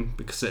reflection,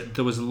 because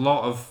there was a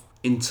lot of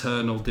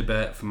internal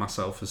debate for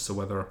myself as to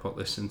whether I put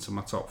this into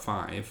my top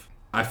 5,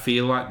 I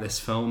feel like this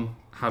film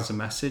has a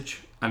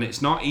message, and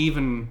it's not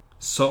even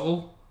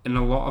subtle in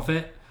a lot of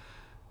it,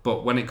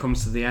 but when it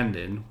comes to the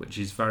ending, which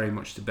is very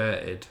much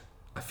debated,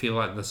 I feel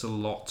like there's a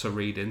lot to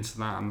read into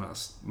that, and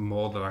that's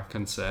more than I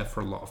can say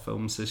for a lot of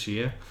films this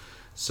year.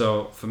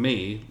 So for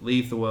me,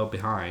 Leave the World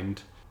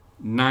Behind,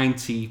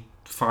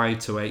 95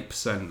 to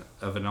 8%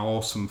 of an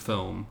awesome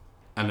film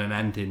and an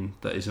ending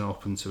that is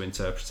open to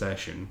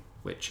interpretation,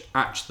 which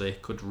actually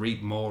could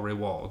reap more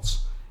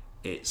rewards.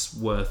 It's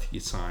worth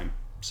your time.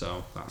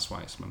 So that's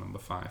why it's my number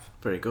 5.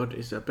 Very good.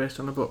 Is that based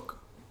on a book?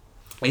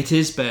 It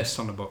is based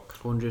on a book.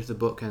 I wonder if the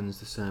book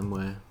ends the same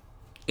way.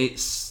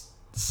 It's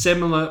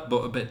similar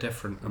but a bit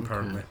different,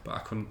 apparently. Okay. But I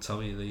couldn't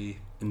tell you the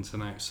ins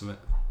and outs of it.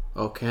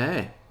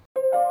 Okay.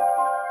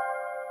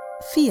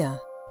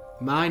 4.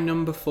 My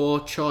number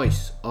 4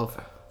 choice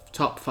of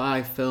top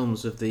 5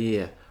 films of the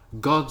year,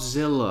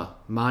 Godzilla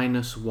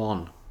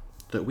 -1,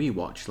 that we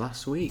watched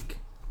last week.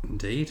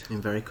 Indeed.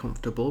 In very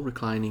comfortable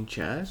reclining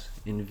chairs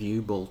in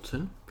View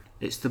Bolton.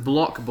 It's the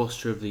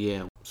blockbuster of the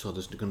year, so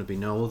there's going to be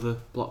no other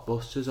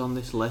blockbusters on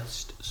this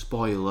list.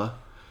 Spoiler.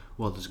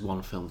 Well, there's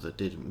one film that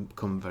did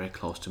come very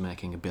close to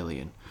making $1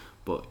 billion,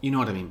 but you know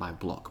what I mean by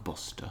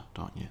blockbuster,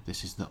 don't you?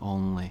 This is the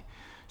only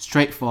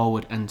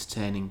straightforward,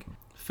 entertaining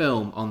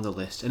film on the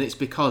list, and it's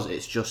because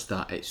it's just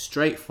that. It's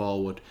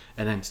straightforward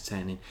and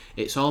entertaining.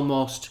 It's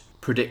almost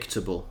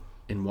predictable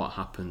in what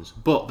happens,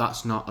 but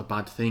that's not a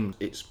bad thing.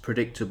 It's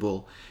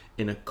predictable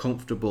in a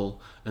comfortable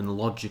and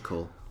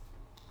logical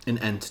and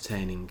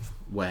entertaining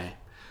way.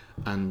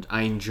 And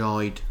I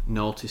enjoyed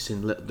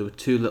noticing there were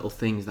 2 little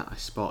things that I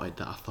spotted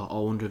that I thought, I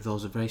wonder if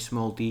those are very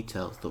small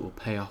details that will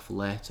pay off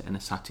later in a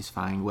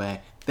satisfying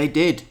way. They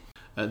did.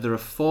 There are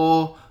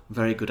 4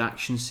 very good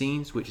action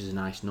scenes, which is a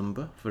nice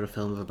number for a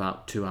film of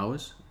about 2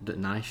 hours, that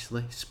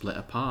nicely split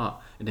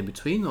apart. And in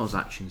between those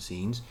action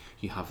scenes,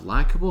 you have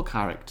likeable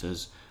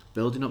characters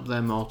building up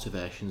their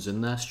motivations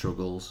and their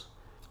struggles.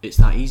 It's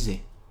that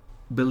easy.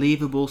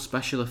 Believable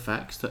special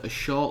effects that are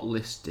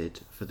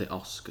shortlisted for the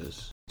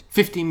Oscars.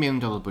 $15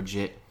 million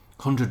budget,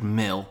 100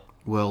 mil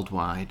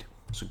worldwide.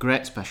 So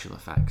great special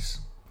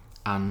effects.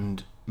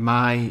 And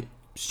my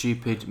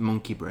stupid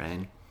monkey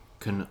brain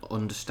can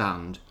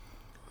understand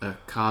a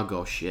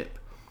cargo ship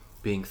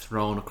being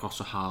thrown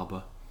across a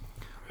harbour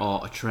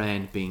or a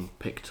train being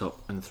picked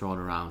up and thrown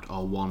around,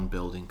 or one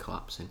building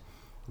collapsing.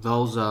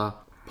 Those are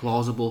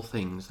plausible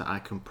things that I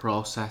can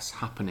process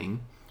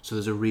happening, so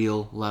there's a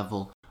real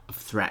level of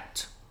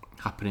threat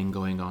happening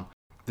going on.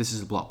 This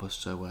is a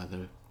blockbuster where there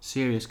are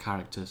serious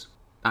characters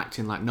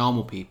acting like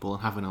normal people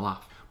and having a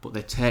laugh, but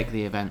they take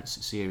the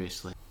events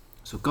seriously.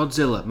 So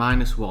Godzilla,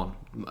 -1,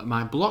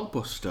 my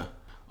blockbuster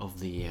of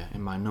the year,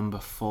 in my number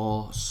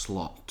 4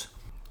 slot.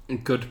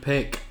 Good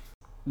pick.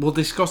 We'll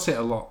discuss it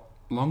a lot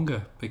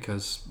longer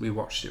because we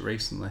watched it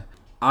recently.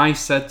 I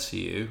said to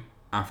you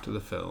after the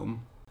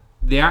film,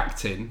 the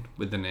acting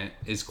within it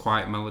is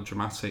quite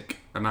melodramatic,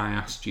 and I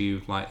asked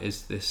you, like,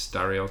 is this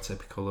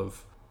stereotypical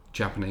of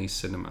Japanese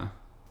cinema?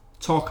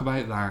 Talk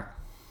about that.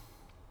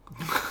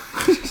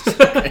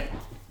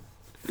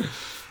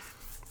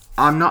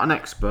 I'm not an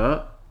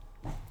expert,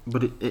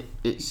 but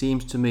it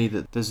seems to me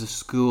that there's a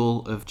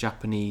school of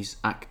Japanese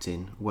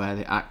acting where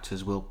the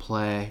actors will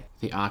play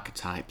the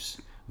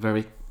archetypes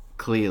very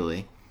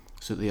clearly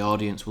so that the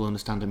audience will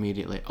understand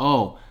immediately,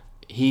 oh,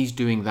 he's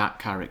doing that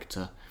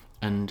character,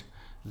 and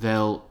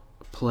they'll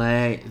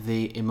play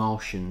the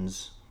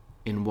emotions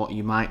in what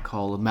you might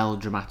call a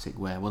melodramatic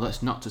way. Well,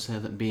 that's not to say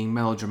that being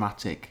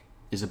melodramatic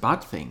is a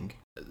bad thing.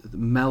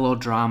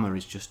 Melodrama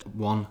is just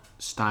one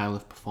style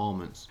of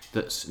performance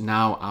that's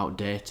now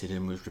outdated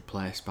and was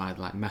replaced by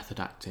like method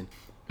acting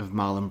of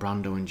Marlon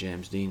Brando and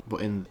James Dean.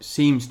 But it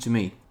seems to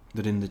me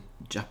that in the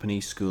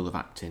Japanese school of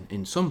acting,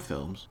 in some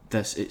films,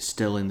 it's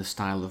still in the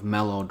style of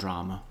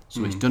melodrama.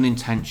 So it's done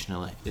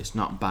intentionally. It's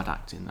not bad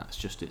acting. That's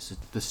just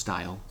the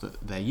style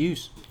that they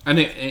use. And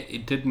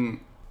it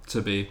didn't,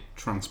 to be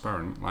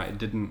transparent, like, it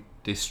didn't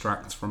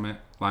distract from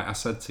it. Like I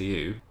said to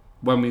you,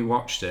 when we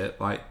watched it,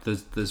 like,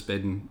 there's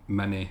been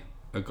many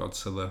a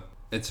Godzilla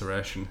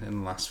iteration in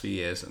the last few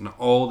years, and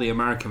all the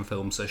American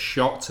films are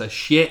shot to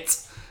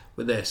shit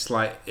with this.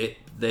 Like,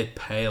 they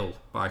pale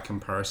by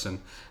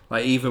comparison.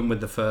 Like, even with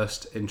the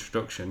first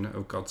introduction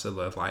of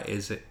Godzilla, like,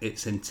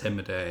 it's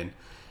intimidating,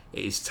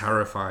 it is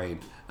terrifying,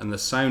 and the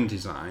sound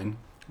design,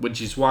 which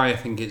is why I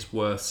think it's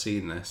worth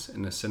seeing this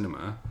in the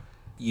cinema.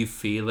 You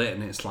feel it,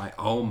 and it's like,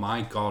 oh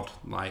my god!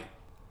 Like,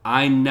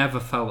 I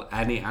never felt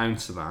any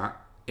ounce of that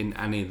in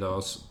any of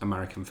those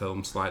American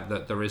films. Like,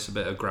 that there is a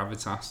bit of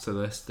gravitas to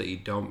this that you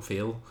don't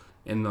feel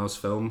in those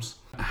films.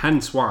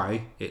 Hence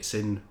why it's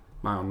in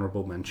my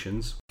honourable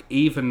mentions.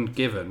 Even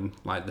given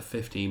like the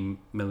 £15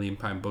 million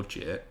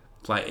budget,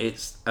 like,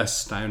 it's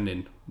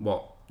astounding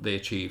what they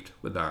achieved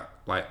with that.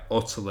 Like,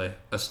 utterly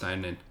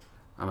astounding.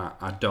 And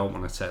I don't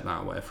want to take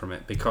that away from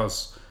it,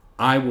 because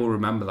I will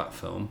remember that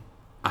film.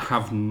 I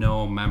have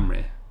no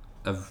memory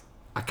of...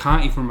 I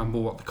can't even remember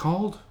what they're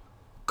called.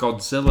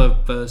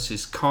 Godzilla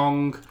versus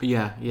Kong.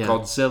 Yeah.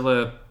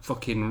 Godzilla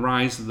fucking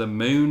Rise of the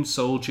Moon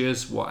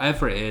Soldiers.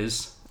 Whatever it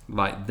is,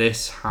 like,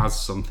 this has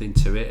something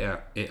to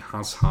it. It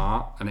has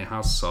heart and it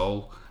has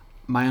soul.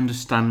 My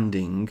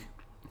understanding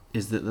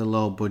is that the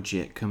low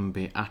budget can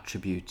be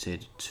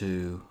attributed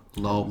to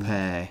low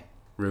pay.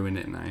 Ruin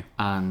it now.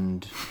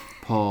 And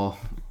poor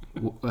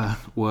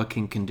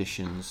working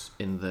conditions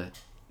in the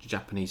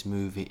Japanese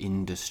movie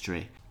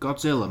industry.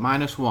 Godzilla,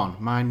 -1,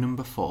 my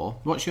number 4.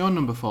 What's your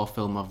number 4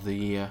 film of the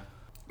year?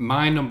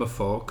 My number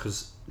 4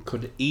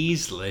 could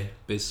easily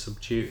be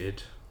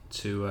subjugated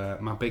to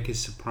my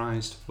biggest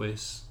surprise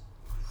was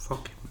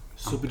fucking...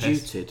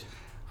 Subjugated?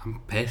 I'm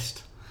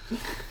pissed.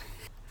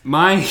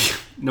 My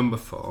number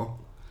 4...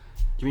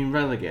 You mean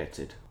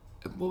relegated?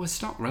 Well,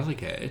 it's not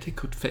relegated. It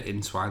could fit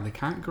into either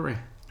category.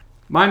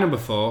 My number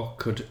 4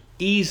 could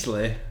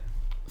easily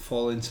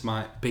fall into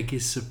my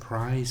biggest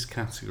surprise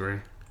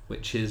category,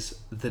 which is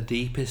The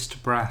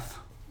Deepest Breath,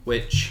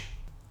 which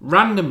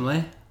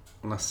randomly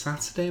on a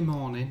Saturday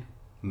morning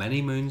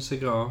many moons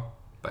ago,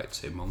 about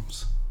 2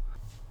 months,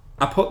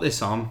 I put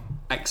this on,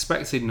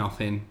 expecting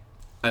nothing,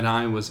 and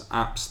I was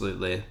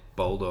absolutely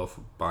bowled over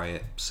by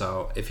it.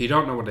 So if you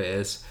don't know what it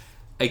is,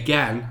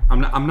 again,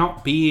 I'm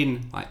not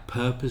being like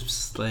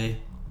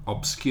purposely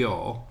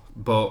obscure,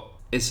 but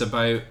it's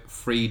about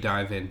free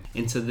diving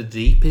into the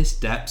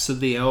deepest depths of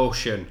the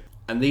ocean.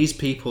 And these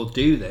people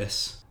do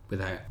this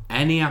without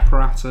any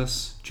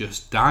apparatus,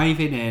 just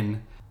diving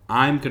in.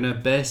 I'm going to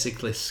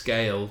basically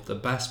scale the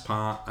best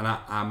part, and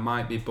I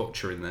might be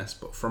butchering this,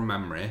 but from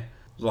memory,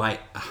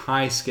 like a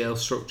high scale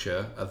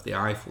structure of the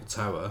Eiffel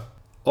Tower,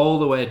 all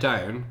the way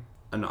down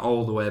and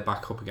all the way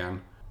back up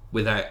again,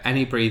 without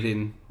any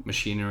breathing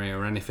machinery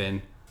or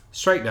anything.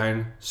 Straight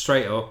down,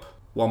 straight up,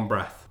 one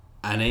breath.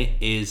 And it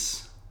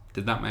is...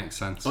 Did that make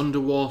sense?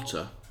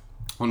 Underwater.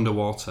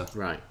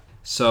 Right.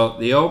 So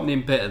the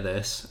opening bit of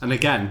this, and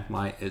again,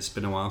 like, it's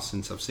been a while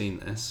since I've seen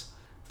this,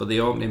 but the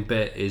opening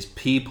bit is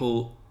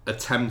people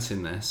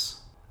attempting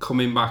this,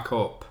 coming back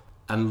up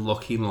and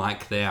looking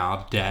like they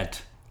are dead.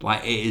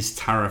 Like, it is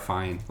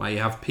terrifying. Like, you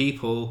have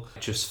people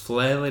just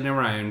flailing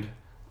around,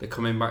 they're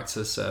coming back to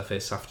the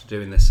surface after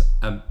doing this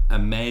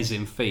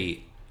amazing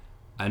feat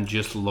and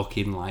just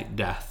looking like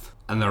death.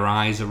 And their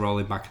eyes are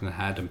rolling back in their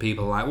head, and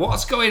people are like,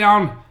 what's going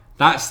on?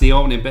 That's the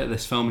opening bit of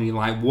this film, and you're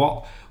like,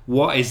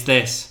 what is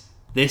this?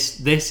 This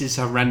is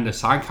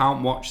horrendous. I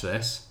can't watch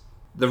this.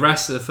 The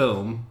rest of the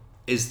film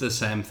is the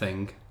same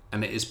thing,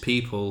 and it is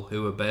people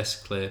who are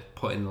basically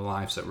putting their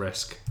lives at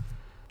risk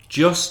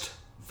just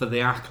for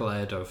the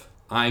accolade of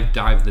I've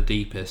dived the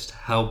deepest,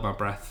 held my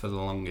breath for the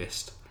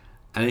longest.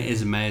 And it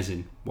is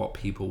amazing what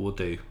people will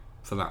do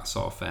for that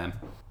sort of fame.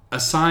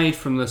 Aside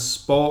from the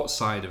sports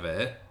side of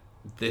it,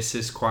 this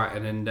is quite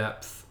an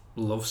in-depth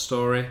love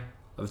story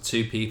of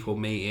two people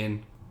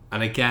meeting.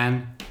 And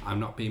again, I'm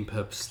not being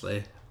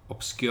purposely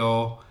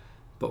obscure,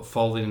 but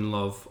falling in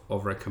love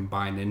over a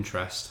combined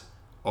interest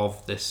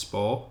of this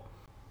sport.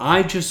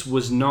 I just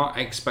was not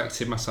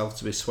expecting myself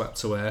to be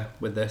swept away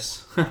with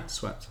this.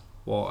 Swept.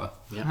 Water.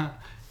 Yeah.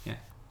 Yeah.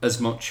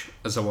 As much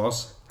as I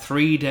was.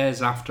 3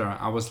 days after,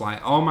 I was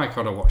like, oh my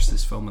God, I watched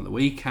this film at the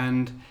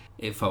weekend.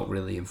 It felt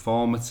really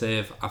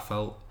informative. I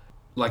felt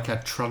like I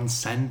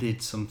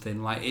transcended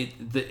something. Like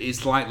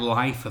it's like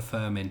life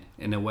affirming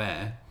in a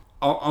way.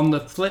 On the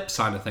flip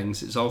side of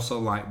things, it's also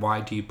like,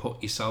 why do you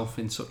put yourself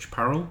in such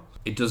peril?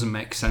 It doesn't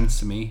make sense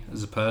to me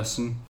as a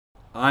person.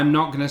 I'm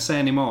not going to say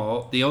any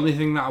more. The only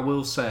thing that I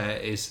will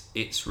say is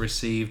it's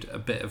received a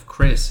bit of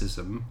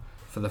criticism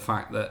for the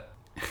fact that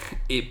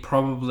it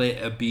probably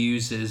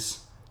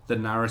abuses the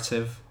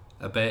narrative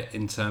a bit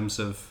in terms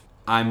of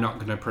I'm not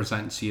going to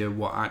present to you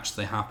what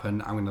actually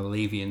happened. I'm going to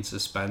leave you in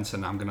suspense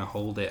and I'm going to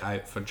hold it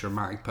out for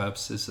dramatic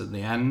purposes at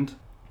the end.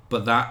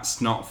 But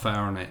that's not fair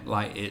on it.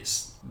 Like,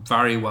 it's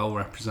very well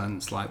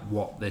represents like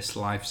what this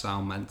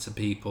lifestyle meant to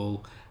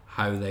people,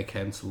 how they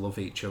came to love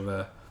each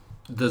other.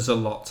 There's a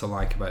lot to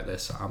like about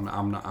this.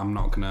 I'm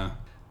not gonna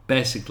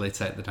basically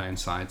take the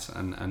downsides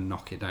and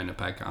knock it down a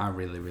peg. I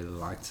really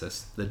liked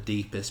this. The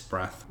Deepest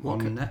Breath on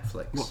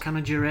Netflix. What kind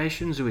of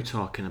durations are we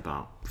talking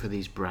about for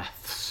these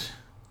breaths?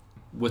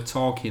 We're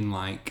talking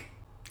like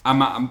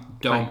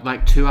don't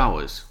like 2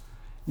 hours.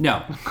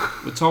 No,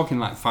 we're talking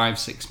like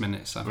 5-6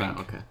 minutes. I think. Right.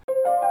 Okay.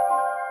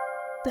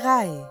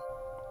 3.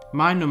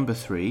 My number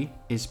 3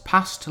 is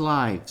Past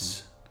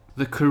Lives,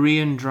 the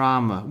Korean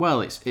drama.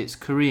 Well, it's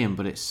Korean,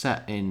 but it's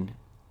set in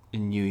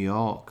New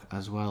York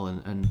as well,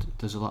 and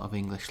there's a lot of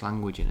English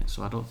language in it,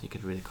 so I don't think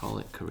I'd really call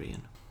it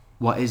Korean.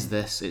 What is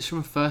this? It's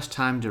from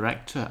first-time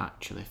director,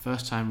 actually.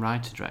 First-time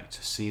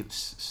writer-director,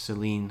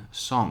 Celine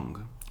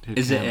Song.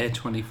 Is it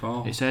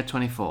A24? It's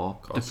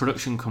A24. The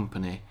production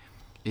company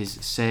is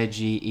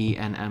Seiji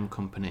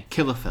Company,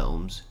 Killer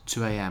Films,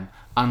 2AM,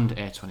 and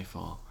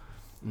A24.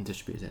 And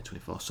distributed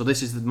A24. So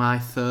this is my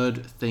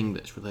third thing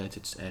that's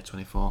related to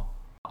A24.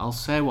 I'll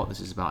say what this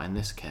is about in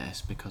this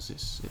case because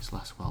it's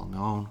less well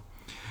known.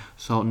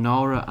 So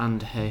Nora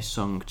and Hae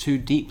Sung, two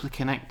deeply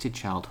connected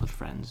childhood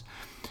friends,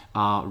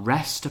 are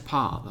rest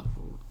apart.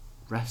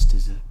 Rest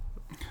is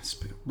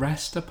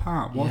Rest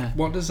apart? Yeah.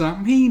 What does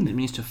that mean? It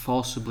means to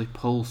forcibly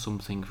pull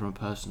something from a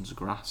person's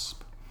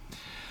grasp.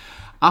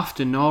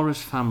 After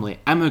Nora's family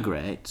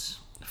emigrates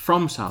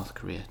from South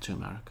Korea to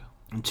America,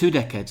 and 2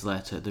 decades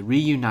later, they're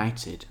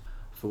reunited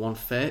for one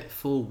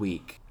fateful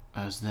week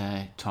as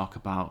they talk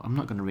about... I'm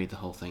not going to read the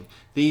whole thing.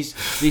 These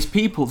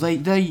people,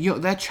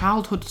 they're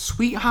childhood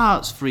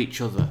sweethearts for each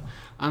other.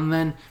 And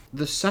then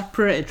they're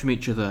separated from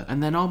each other.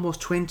 And then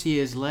almost 20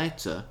 years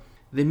later,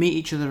 they meet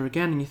each other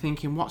again. And you're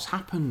thinking, what's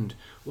happened?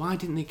 Why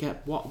didn't they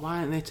get... Why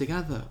aren't they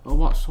together? Or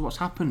what's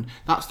happened?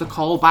 That's the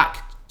call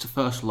back to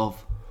first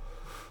love.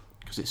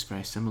 Because it's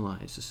very similar.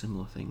 It's a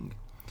similar thing.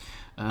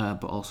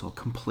 But also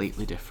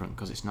completely different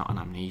because it's not an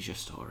amnesia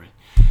story.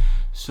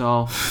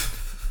 So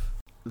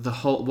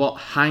what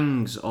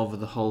hangs over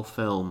the whole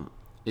film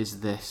is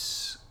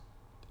this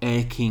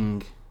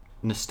aching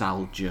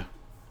nostalgia,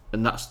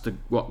 and that's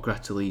what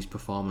Greta Lee's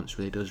performance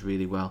really does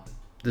really well.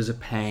 There's a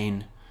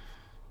pain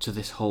to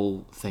this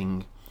whole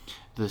thing.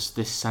 There's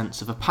this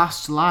sense of a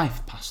past lives,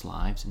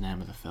 the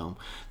name of the film,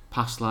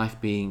 past life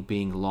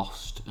being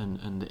lost,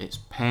 and it's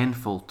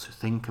painful to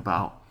think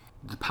about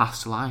the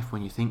past life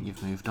when you think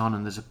you've moved on.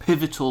 And there's a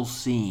pivotal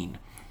scene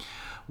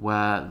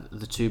where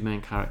the two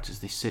main characters,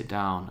 they sit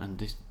down,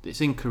 and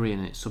it's in Korean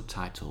and it's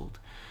subtitled.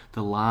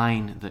 The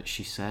line that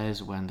she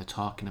says when they're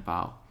talking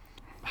about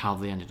how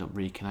they ended up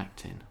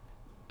reconnecting,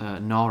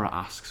 Nora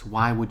asks,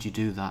 why would you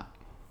do that?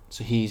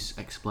 So he's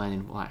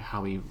explaining like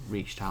how he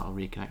reached out or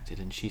reconnected,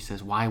 and she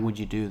says, why would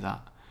you do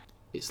that?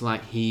 It's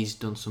like he's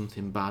done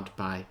something bad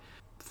by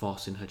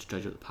forcing her to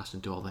dredge up the past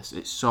and do all this.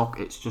 It's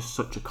just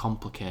such a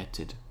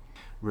complicated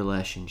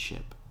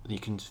relationship. You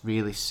can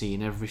really see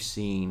in every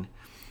scene,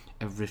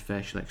 every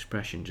facial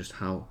expression, just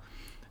how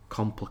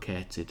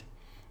complicated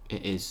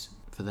it is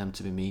for them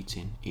to be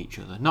meeting each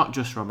other. Not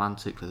just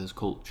romantically, there's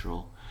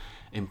cultural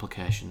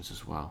implications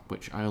as well,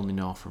 which I only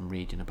know from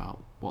reading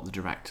about what the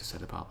director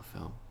said about the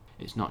film.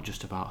 It's not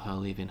just about her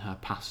leaving her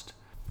past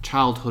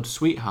childhood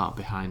sweetheart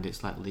behind,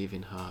 it's like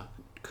leaving her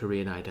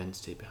Korean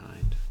identity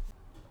behind.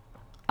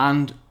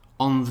 And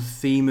on the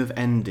theme of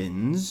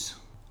endings,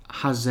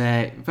 has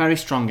a very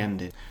strong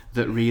ending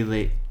that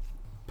really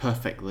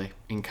perfectly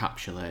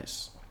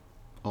encapsulates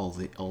all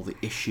the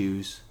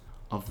issues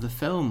of the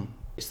film.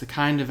 It's the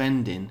kind of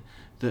ending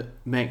that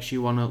makes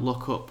you want to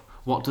look up,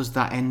 what does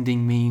that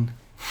ending mean?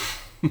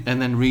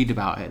 and then read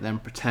about it, then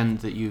pretend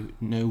that you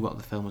knew what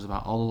the film was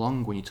about all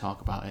along when you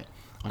talk about it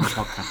on your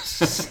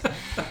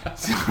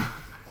podcasts.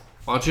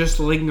 I'll just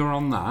linger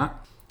on that.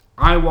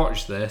 I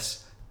watched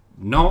this,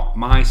 not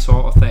my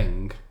sort of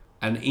thing,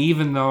 and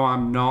even though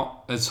I'm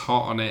not as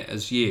hot on it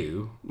as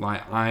you,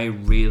 like, I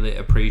really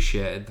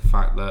appreciated the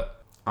fact that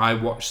I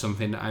watched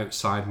something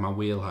outside my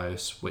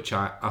wheelhouse, which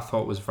I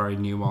thought was very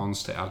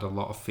nuanced. It had a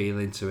lot of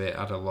feeling to it,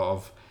 had a lot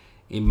of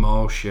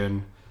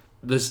emotion.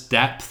 There's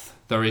depth.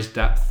 There is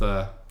depth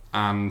there.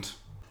 And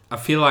I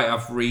feel like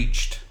I've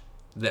reached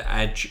the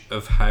edge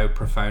of how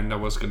profound I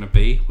was going to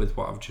be with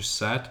what I've just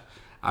said.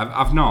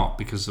 I've not,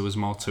 because there was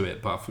more to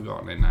it, but I've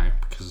forgotten it now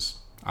because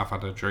I've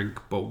had a drink.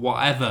 But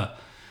whatever.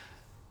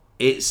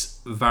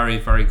 It's very,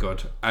 very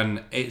good.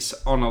 And it's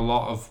on a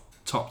lot of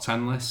top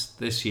 10 lists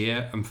this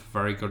year, and for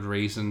very good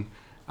reason.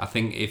 I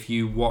think if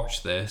you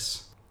watch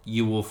this,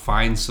 you will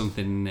find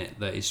something in it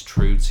that is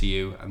true to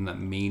you and that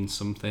means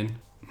something.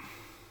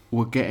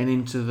 We're getting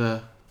into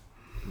the...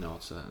 No,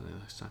 I'll say that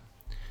next time.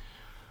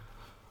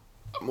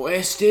 I'm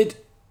wasted.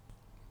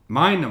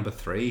 My number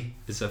 3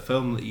 is a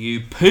film that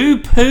you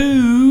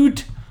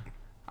poo-pooed.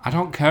 I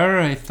don't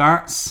care if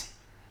that's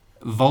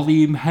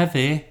volume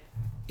heavy.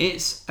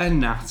 It's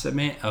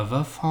Anatomy of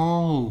a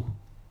Fall.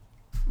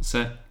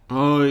 So...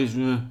 Oh, he's...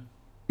 No.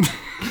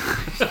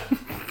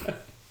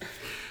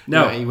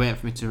 Are you waiting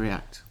for me to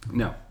react?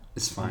 No,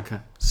 it's fine. Okay.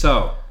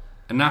 So,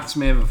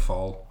 Anatomy of a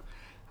Fall.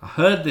 I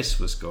heard this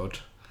was good.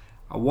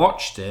 I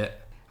watched it.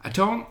 I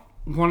don't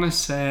want to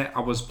say I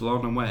was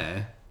blown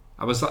away.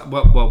 I was like,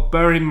 well,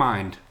 bear in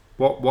mind,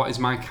 what is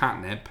my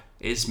catnip?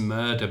 It's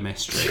murder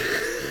mystery,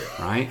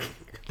 right?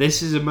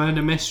 This is a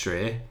murder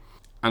mystery,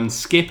 and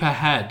skip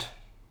ahead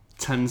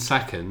 10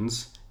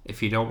 seconds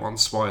if you don't want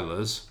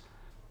spoilers.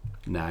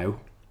 Now,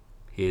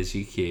 here's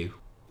your cue.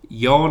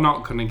 You're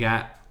not going to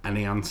get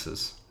any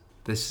answers.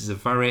 This is a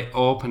very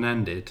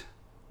open-ended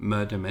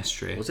murder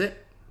mystery. Was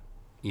it?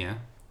 Yeah.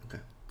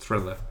 Okay.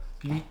 Thriller.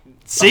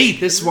 See,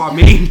 this is what I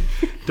mean.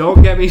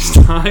 Don't get me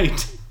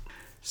started.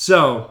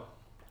 So,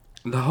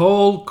 the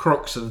whole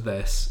crux of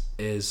this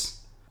is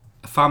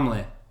a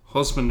family,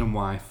 husband and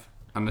wife,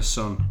 and a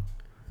son.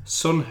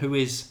 Son who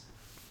is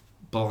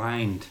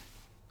blind.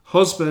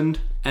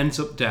 Husband ends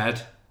up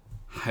dead.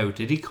 How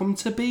did he come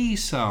to be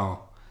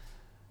so?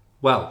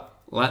 Well,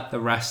 let the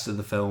rest of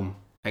the film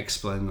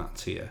explain that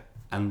to you,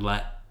 and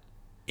let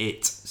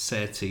it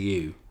say to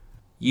you.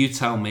 You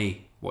tell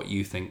me what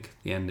you think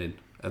the ending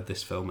of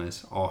this film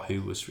is, or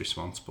who was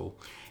responsible.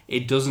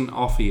 It doesn't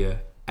offer you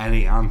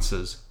any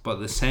answers, but at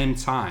the same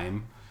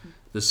time,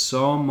 there's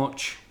so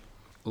much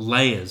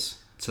layers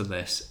to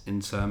this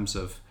in terms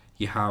of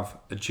you have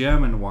a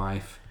German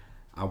wife.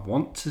 I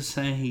want to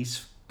say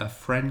he's a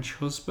French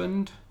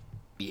husband.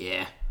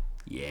 Yeah,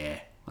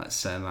 let's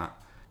say that.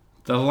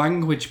 The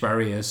language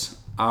barriers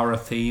are a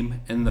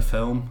theme in the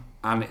film,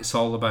 and it's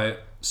all about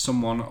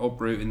someone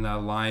uprooting their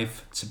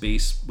life to be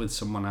with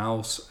someone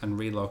else and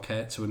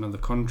relocate to another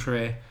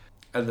country.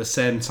 At the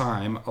same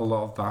time, a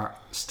lot of that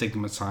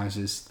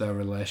stigmatizes their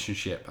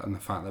relationship and the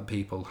fact that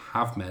people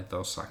have made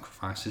those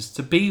sacrifices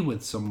to be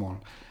with someone,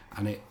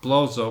 and it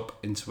blows up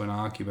into an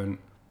argument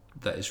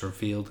that is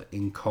revealed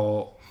in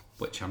court,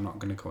 which I'm not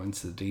going to go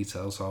into the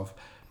details of,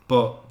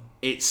 but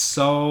it's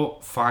so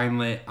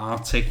finely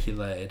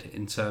articulated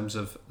in terms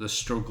of the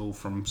struggle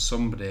from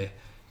somebody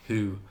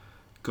who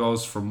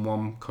goes from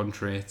one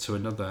country to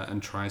another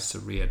and tries to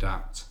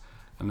readapt.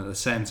 And at the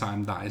same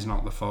time, that is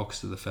not the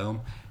focus of the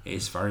film. It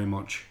is very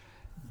much,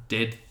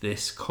 did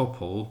this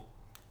couple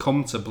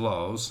come to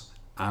blows,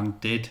 and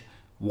did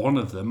one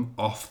of them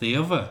off the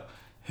other?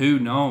 Who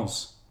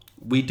knows?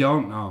 We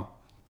don't know.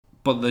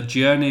 But the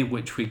journey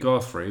which we go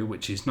through,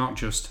 which is not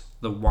just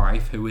the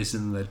wife who is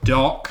in the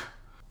dock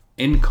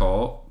in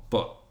court,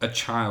 but a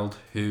child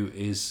who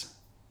is,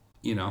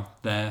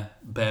 their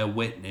bear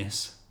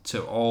witness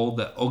to all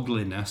the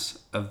ugliness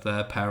of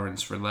their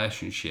parents'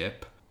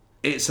 relationship.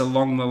 It's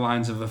along the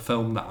lines of a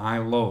film that I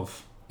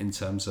love in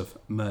terms of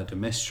murder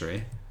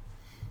mystery,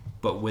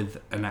 but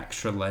with an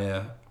extra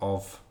layer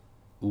of,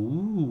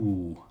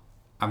 ooh,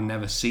 I've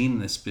never seen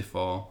this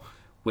before,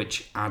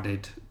 which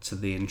added to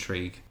the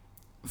intrigue.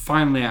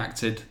 Finely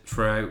acted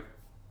throughout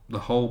the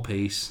whole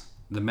piece.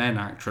 The main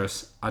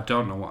actress, I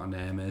don't know what her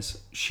name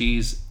is.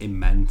 She's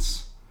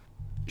immense.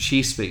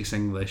 She speaks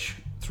English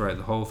throughout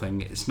the whole thing.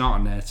 It's not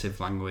a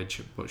native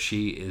language, but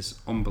she is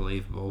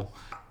unbelievable.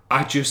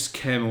 I just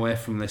came away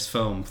from this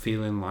film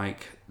feeling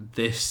like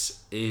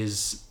this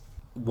is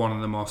one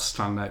of the most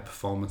standout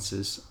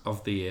performances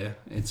of the year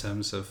in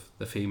terms of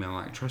the female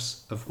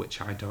actress, of which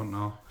I don't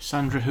know.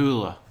 Sandra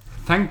Hüller.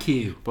 Thank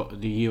you.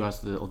 But the U has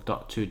the little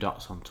two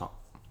dots on top.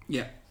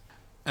 Yeah.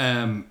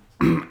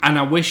 And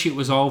I wish it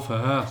was all for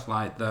her.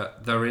 Like,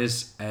 that there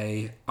is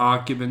a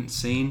argument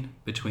scene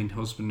between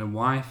husband and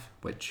wife,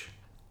 which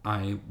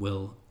I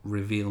will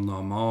reveal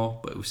no more,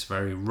 but it was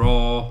very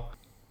raw.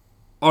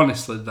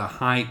 Honestly, the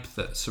hype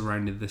that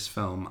surrounded this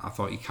film, I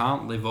thought you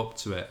can't live up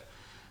to it.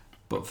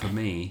 But for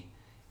me,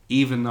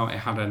 even though it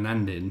had an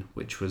ending,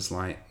 which was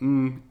like,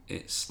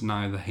 it's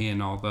neither here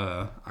nor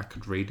there, I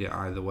could read it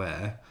either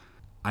way,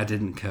 I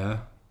didn't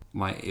care.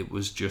 Like, it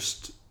was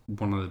just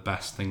one of the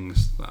best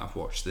things that I've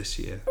watched this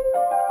year.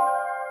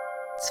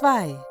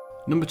 2.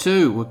 Number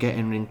 2, we're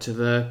getting into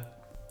the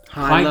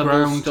High high-level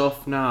ground.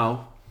 stuff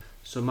now.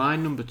 So my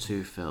number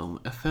 2 film,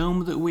 a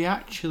film that we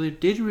actually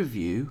did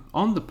review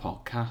on the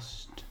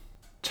podcast,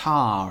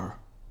 Tar,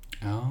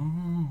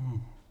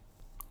 Oh.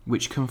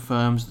 which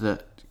confirms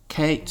that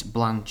Kate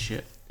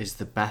Blanchett is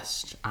the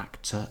best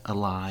actor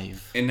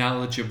alive.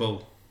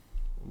 Ineligible.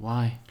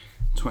 Why?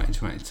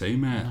 2022,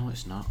 mate. No,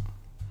 it's not.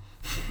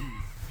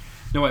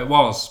 No, it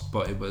was,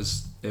 but it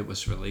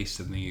was released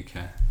in the UK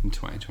in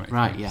 2023.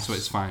 Right, yes. So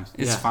it's fine.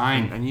 It's Yeah,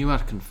 fine. And you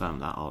had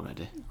confirmed that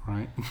already.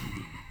 Right.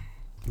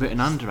 Written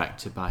and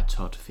directed by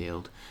Todd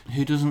Field,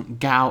 who doesn't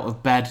get out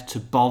of bed to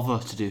bother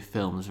to do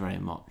films very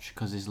much,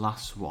 because his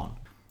last one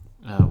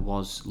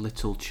was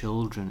Little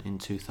Children in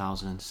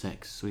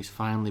 2006. So he's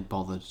finally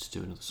bothered to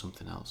do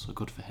something else. So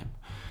good for him.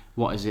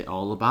 What is it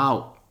all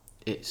about?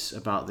 It's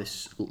about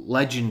this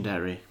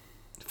legendary,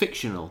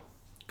 fictional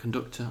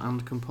conductor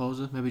and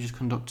composer, maybe just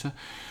conductor.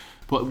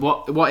 But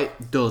what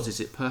it does is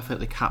it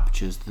perfectly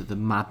captures the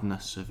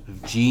madness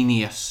of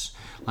genius,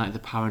 like the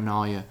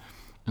paranoia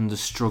and the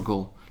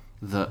struggle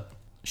that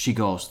she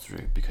goes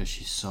through because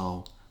she's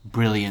so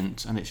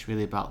brilliant, and it's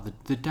really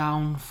about the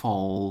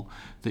downfall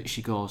that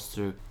she goes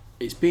through.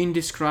 It's been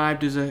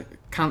described as a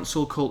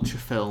cancel culture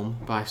film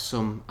by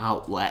some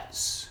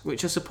outlets,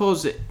 which I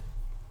suppose it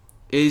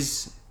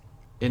is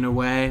in a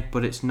way,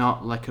 but it's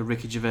not like a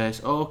Ricky Gervais,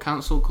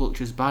 cancel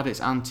culture is bad,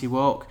 it's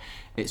anti-woke.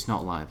 It's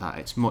not like that.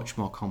 It's much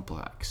more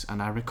complex.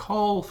 And I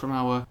recall from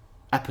our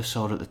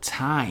episode at the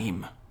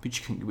time,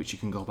 which you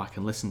can go back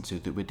and listen to,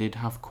 that we did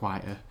have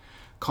quite a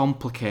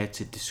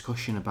complicated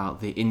discussion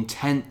about the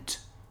intent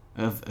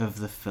of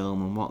the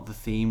film and what the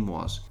theme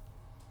was.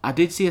 I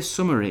did see a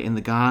summary in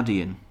The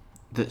Guardian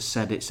that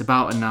said it's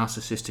about a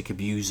narcissistic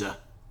abuser,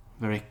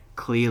 very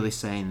clearly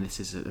saying this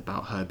is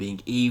about her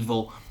being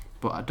evil,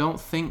 but I don't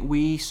think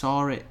we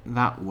saw it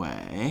that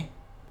way.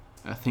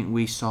 I think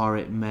we saw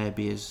it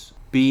maybe as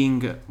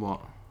being what?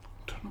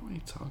 I don't know what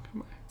you're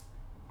talking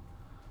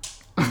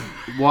about.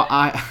 What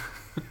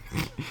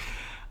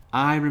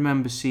I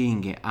remember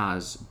seeing it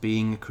as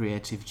being a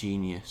creative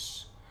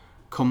genius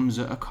comes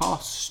at a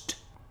cost.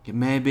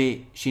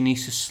 Maybe she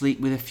needs to sleep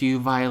with a few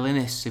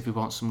violinists if we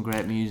want some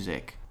great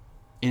music.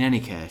 In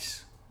any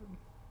case,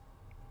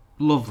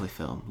 lovely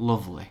film.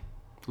 Lovely?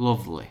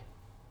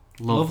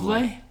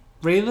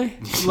 Really?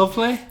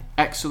 Lovely?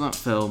 Excellent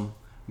film.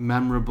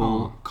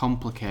 Memorable,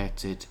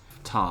 complicated.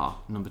 Tar,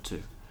 number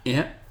 2.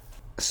 Yeah.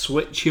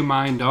 Switch your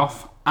mind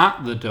off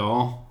at the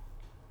door.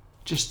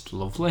 Just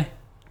lovely.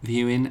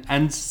 Viewing,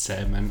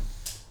 entertainment.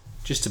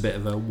 Just a bit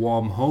of a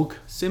warm hug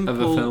Simple,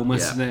 of a film,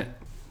 isn't it?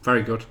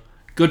 Very good.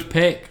 Good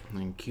pick.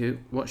 Thank you.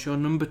 What's your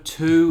number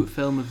 2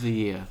 film of the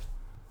year?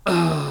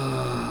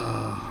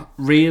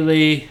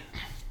 Really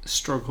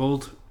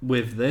struggled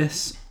with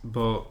this,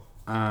 but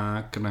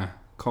gonna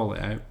call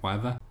it out,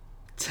 whatever.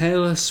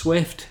 Taylor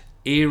Swift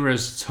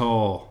Eras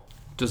Tour.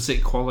 Does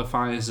it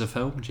qualify as a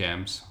film,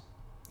 James?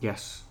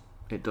 Yes,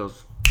 it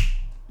does.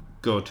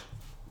 Good.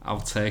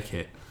 I'll take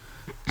it.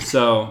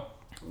 So,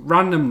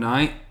 random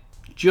night,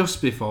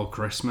 just before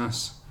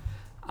Christmas,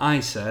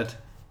 I said,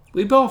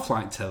 we both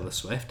like Taylor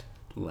Swift.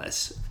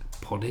 Let's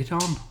put it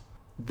on.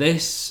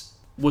 This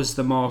was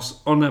the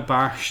most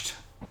unabashed,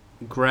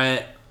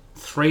 great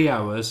 3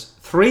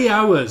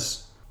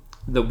 hours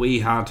that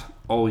we had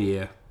all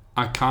year.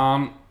 I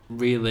can't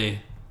really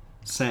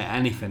say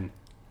anything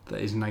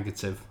that is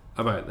negative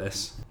about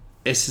this.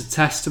 It's a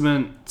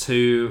testament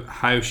to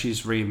how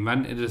she's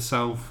reinvented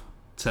herself,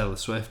 Taylor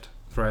Swift,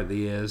 throughout the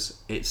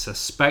years. It's a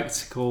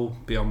spectacle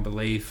beyond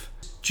belief.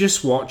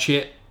 Just watch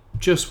it.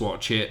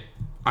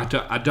 I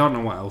don't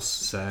know what else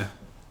to say.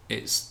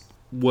 It's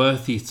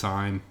worth your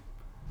time.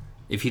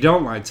 If you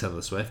don't like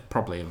Taylor Swift,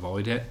 probably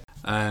avoid it.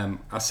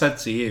 I said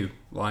to you,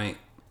 like,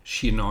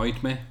 she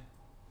annoyed me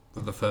for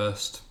the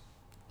first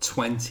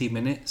 20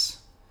 minutes.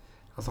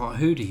 I thought,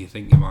 who do you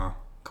think you are?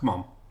 Come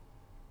on.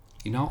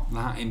 You're not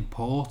that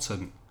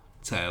important,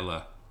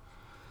 Taylor.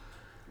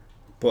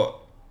 But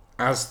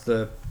as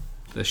the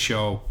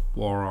show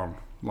wore on,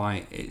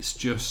 like, it's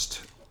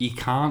just, you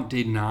cannot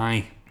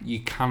deny.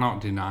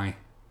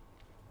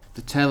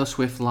 The Taylor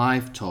Swift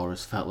live tour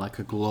has felt like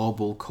a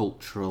global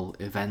cultural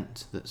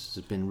event that's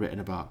been written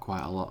about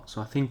quite a lot.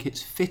 So I think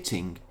it's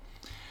fitting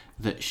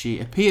that she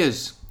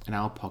appears in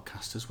our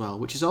podcast as well,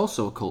 which is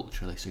also a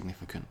culturally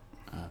significant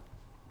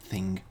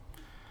thing.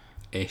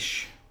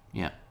 Ish.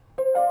 Yeah.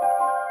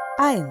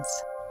 1.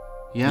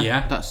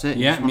 Yeah, that's it.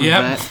 Yeah,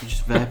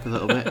 Just vape a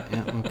little bit.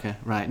 Yeah, okay.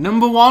 Right.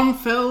 Number 1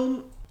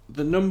 film.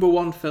 The number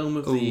 1 film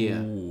of the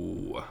year.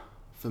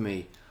 For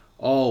me.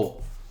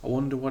 I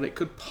wonder what it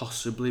could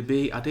possibly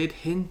be. I did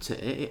hint at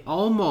it. It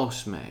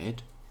almost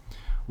made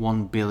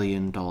 $1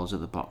 billion at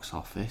the box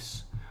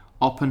office.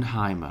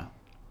 Oppenheimer.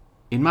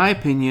 In my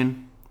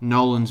opinion,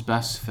 Nolan's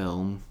best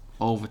film,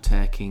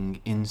 overtaking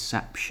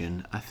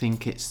Inception. I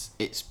think it's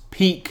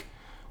peak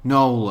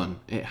Nolan.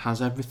 It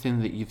has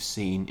everything that you've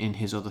seen in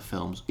his other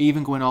films,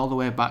 even going all the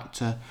way back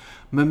to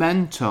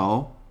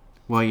Memento,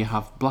 where you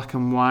have black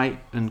and white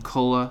and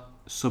colour,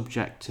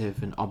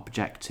 subjective and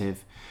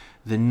objective,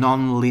 the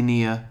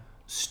non-linear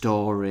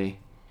story,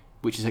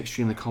 which is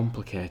extremely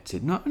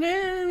complicated. Not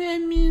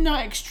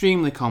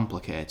extremely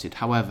complicated.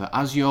 However,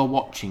 as you're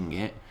watching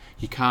it,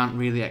 you can't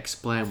really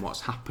explain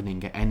what's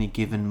happening at any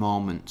given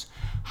moment.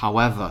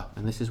 However,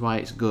 and this is why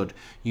it's good,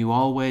 you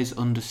always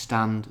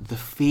understand the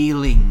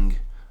feeling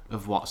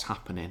of what's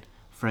happening.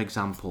 For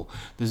example,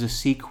 there's a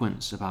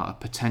sequence about a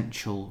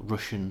potential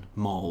Russian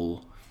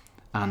mole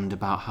and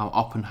about how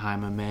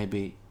Oppenheimer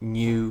maybe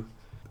knew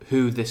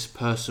who this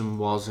person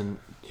was and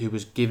who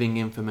was giving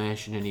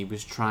information, and he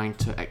was trying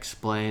to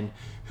explain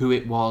who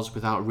it was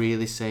without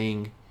really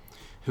saying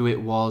who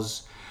it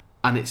was.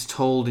 And it's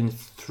told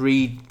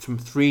from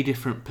three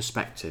different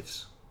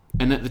perspectives.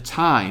 And at the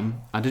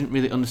time, I didn't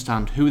really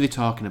understand who they're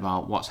talking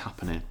about, what's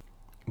happening.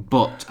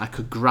 But I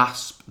could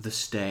grasp the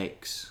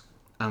stakes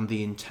and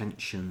the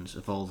intentions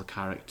of all the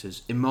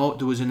characters.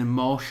 There was an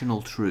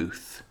emotional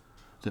truth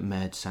that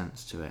made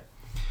sense to it.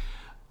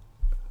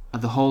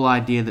 And the whole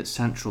idea that's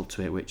central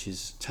to it, which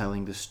is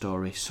telling the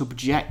story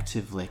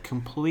subjectively,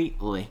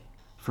 completely,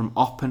 from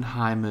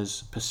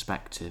Oppenheimer's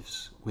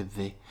perspectives, with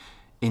the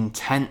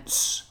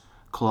intense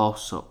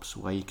close-ups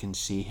where you can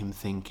see him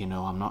thinking,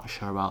 I'm not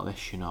sure about this,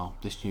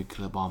 this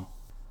nuclear bomb.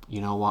 You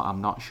know what,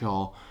 I'm not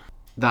sure.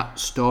 That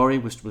story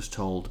was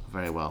told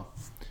very well.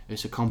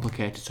 It's a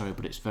complicated story,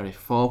 but it's very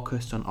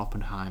focused on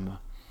Oppenheimer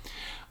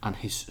and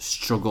his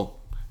struggle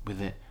with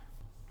it.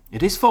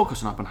 It is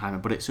focused on Oppenheimer,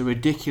 but it's a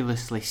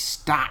ridiculously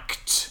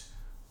stacked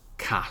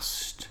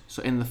cast.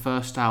 So in the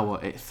first hour,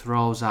 it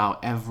throws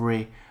out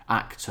every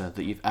actor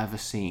that you've ever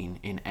seen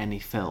in any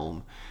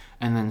film,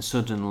 and then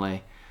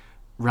suddenly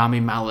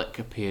Rami Malek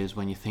appears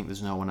when you think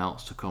there's no one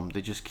else to come.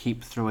 They just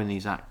keep throwing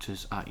these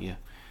actors at you.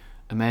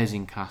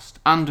 Amazing cast.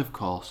 And of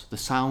course, the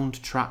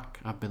soundtrack,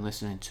 I've been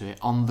listening to it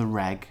on the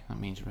reg, that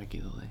means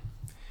regularly,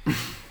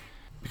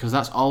 because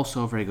that's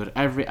also very good.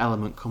 Every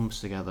element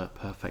comes together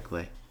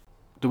perfectly.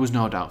 There was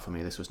no doubt for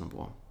me this was number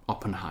one.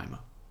 Oppenheimer.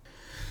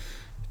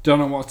 Don't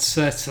know what to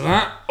say to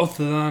that,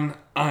 other than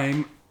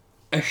I'm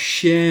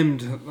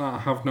ashamed that I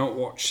have not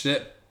watched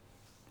it.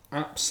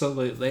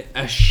 Absolutely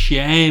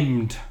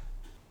ashamed.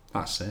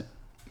 That's it.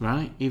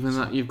 Right, even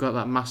that you've got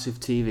that massive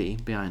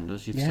TV behind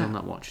us, you've still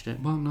not watched it.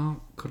 Well,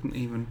 no, couldn't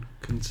even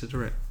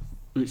consider it.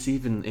 It's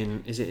even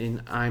is it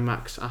in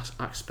IMAX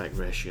aspect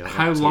ratio?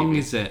 How long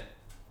is it?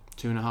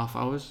 2.5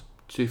 hours?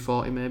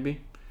 240 maybe?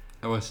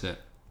 Oh, is it?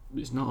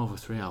 It's not over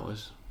 3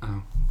 hours.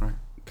 Oh, right.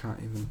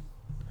 Don't even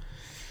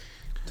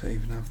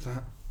have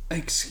that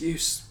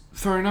excuse.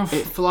 Fair enough.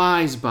 It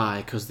flies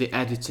by because the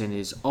editing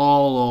is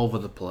all over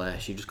the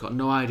place. You've just got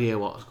no idea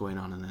what's going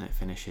on, and then it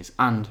finishes.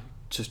 And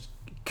just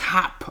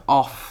cap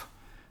off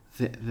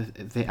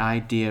the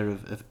idea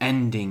of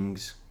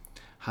endings,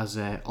 has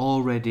a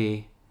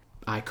already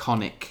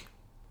iconic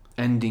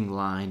ending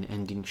line,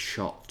 ending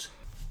shot.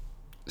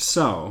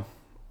 So,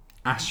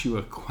 ask you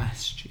a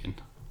question,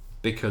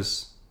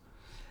 because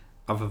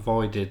I've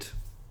avoided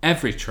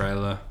every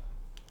trailer,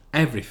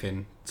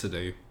 everything to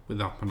do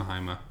with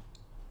Oppenheimer.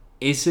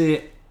 Is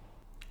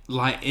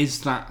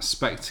that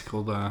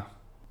spectacle there,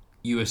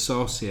 you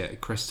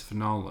associate Christopher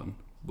Nolan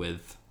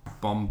with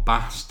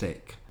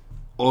bombastic,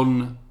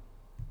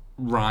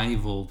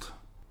 unrivaled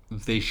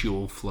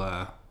visual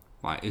flair?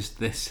 Like, is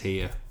this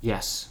here?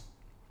 Yes,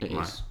 it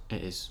is.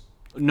 It is.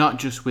 Not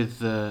just with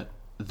the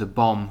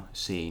bomb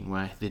scene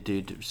where they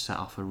do set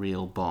off a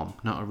real bomb,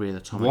 not a real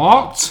atomic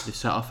bomb. They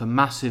set off a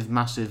massive,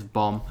 massive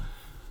bomb,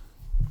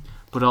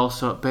 but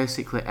also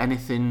basically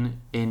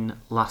anything in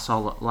Los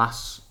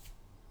Alamos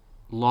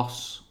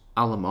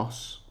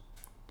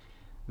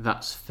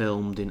that's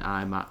filmed in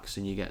IMAX,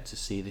 and you get to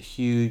see the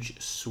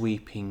huge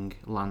sweeping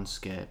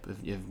landscape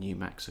of New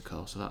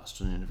Mexico. So that's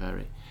done in a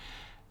very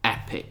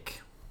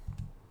epic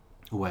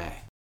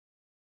way.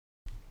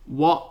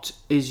 What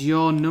is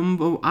your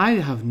number? I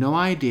have no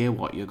idea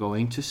what you're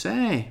going to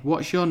say.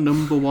 What's your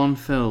number one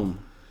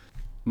film?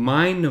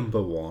 My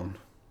number one,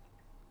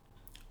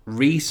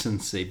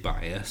 recency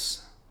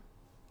bias,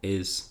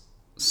 is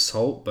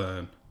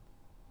Saltburn.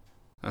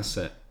 That's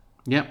it.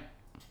 Yep.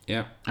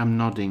 Yep. I'm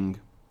nodding.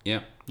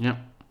 Yep. Yep.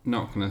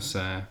 Not going to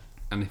say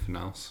anything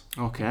else.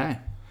 Okay.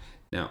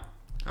 No,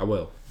 I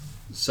will.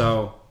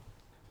 So,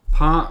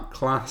 part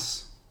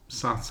class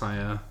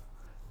satire,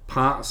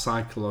 part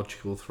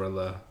psychological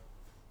thriller.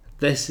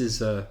 This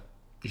is a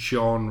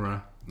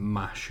genre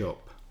mashup.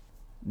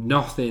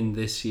 Nothing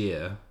this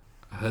year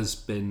has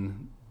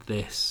been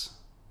this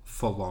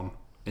full on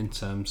in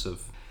terms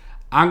of,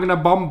 I'm going to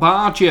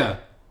bombard you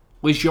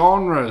with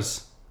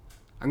genres.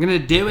 I'm going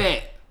to do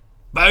it.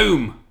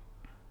 Boom.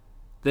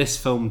 This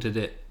film did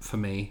it for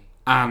me.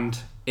 And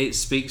it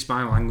speaks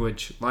my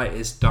language. Like,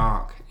 it's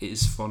dark.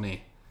 It's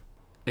funny.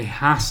 It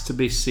has to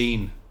be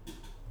seen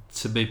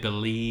to be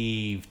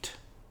believed.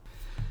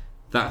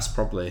 That's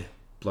probably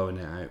blowing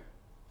it out.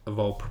 of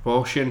all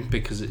proportion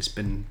because it's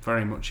been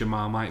very much a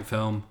Marmite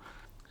film.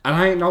 And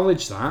I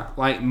acknowledge that.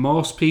 Like,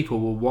 most people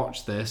will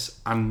watch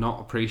this and not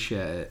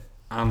appreciate it.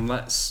 And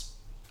let's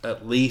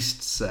at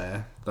least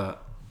say that,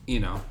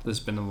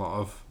 there's been a lot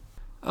of,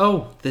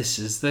 oh, this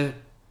is the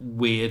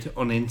weird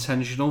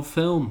unintentional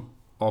film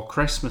or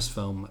Christmas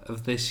film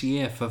of this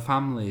year for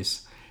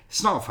families.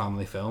 It's not a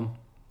family film.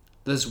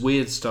 There's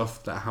weird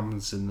stuff that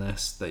happens in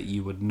this that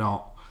you would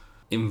not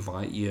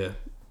invite your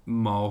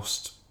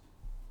most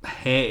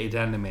hated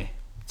enemy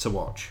to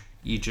watch.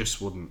 You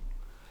just wouldn't.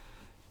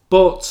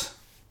 But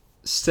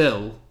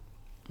still,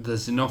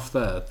 there's enough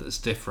there that's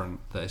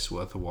different that it's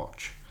worth a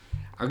watch.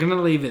 I'm going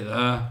to leave it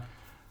there.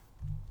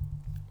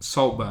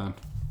 Saltburn.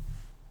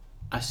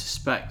 I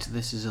suspect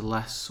this is a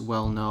less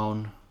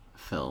well-known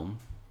film.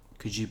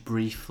 Could you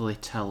briefly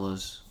tell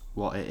us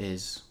what it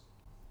is?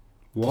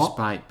 What?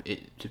 Despite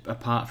it,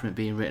 apart from it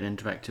being written and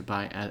directed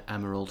by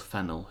Emerald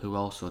Fennell, who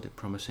also did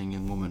Promising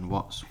Young Woman,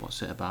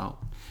 what's it about?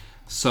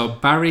 So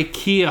Barry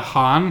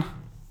Keoghan.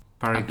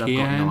 I've got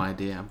no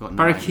idea.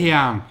 Barry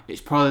Keoghan.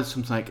 It's probably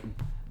something like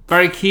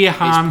Barry Keoghan.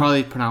 It's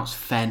probably pronounced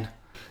Fen.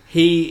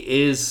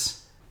 He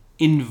is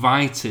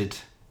invited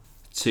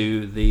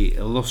to the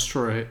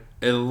illustrious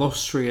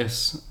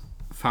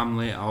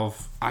family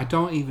of, I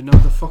don't even know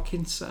the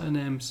fucking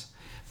surnames.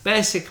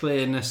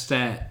 Basically an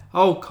estate.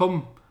 Oh,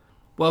 come.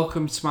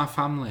 Welcome to my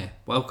family.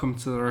 Welcome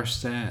to their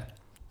estate.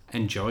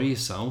 Enjoy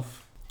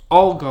yourself.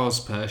 All goes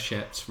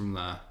pear-shaped from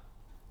there.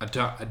 I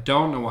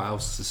don't know what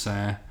else to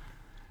say.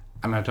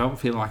 And I don't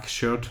feel like I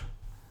should.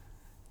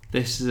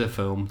 This is a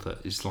film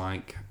that is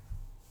like,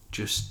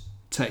 just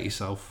take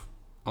yourself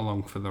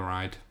along for the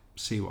ride.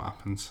 See what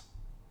happens.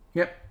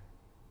 Yep.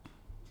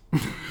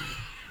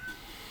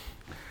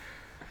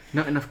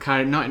 Not enough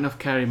Carey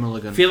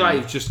Mulligan. I feel like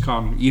you've just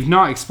gone. You've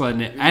not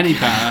explained it any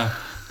better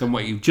than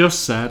what you've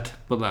just said,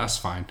 but that's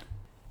fine.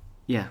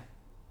 Yeah.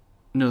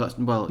 No, that's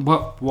well.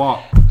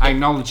 What?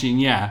 Acknowledging,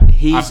 yeah.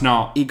 I've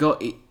not.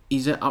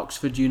 He's at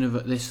Oxford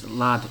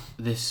University.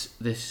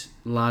 This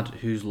lad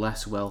who's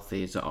less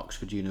wealthy is at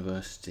Oxford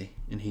University,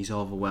 and he's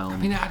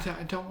overwhelmed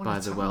I don't want by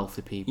the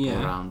wealthy people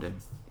around him,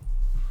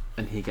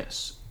 and he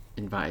gets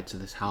invited to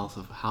this house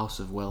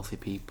of wealthy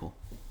people.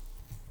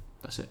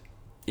 That's it.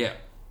 Yeah.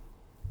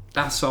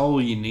 That's all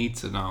you need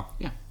to know.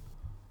 Yeah.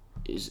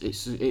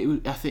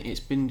 I think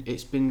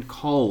it's been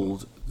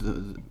called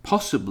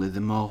possibly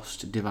the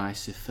most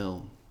divisive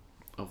film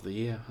of the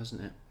year,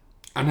 hasn't it?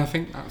 And I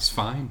think that's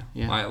fine.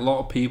 Yeah. Like, a lot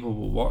of people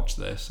will watch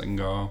this and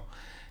go,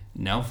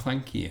 no,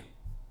 thank you.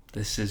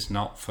 This is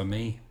not for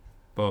me.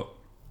 But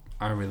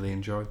I really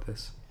enjoyed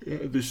this.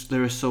 Yeah,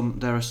 there are some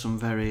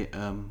very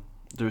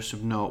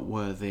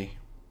noteworthy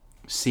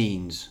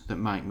scenes that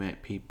might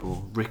make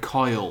people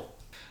recoil.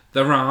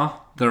 There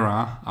are.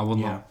 I will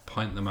not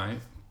point them out.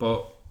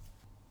 But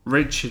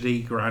Richard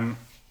E. Grant,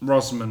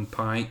 Rosamund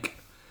Pike,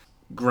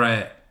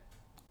 great.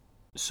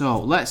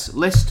 So let's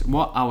list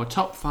what our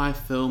top 5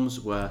 films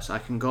were, so I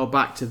can go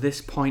back to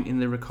this point in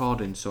the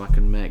recording, so I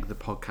can make the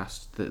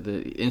podcast, the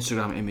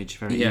Instagram image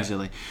very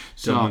easily.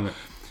 So my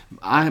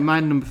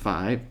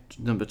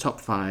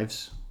top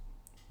 5s.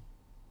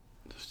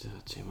 Just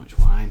too much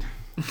wine.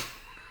 That's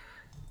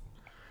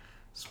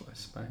what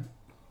it's about.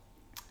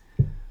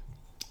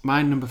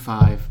 My number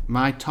 5,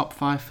 my top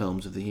 5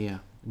 films of the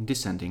year, in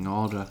ascending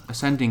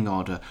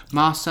order.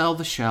 Marcel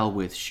the Shell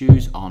with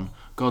Shoes On,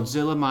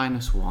 Godzilla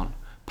 -1,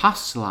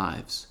 Past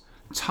Lives,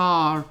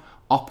 Tar,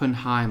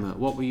 Oppenheimer.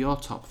 What were your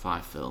top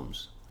 5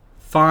 films?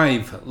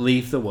 5,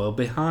 Leave the World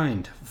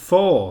Behind.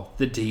 4,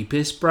 The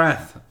Deepest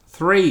Breath.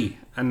 3,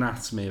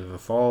 Anatomy of a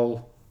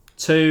Fall.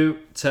 2,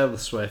 Taylor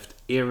Swift,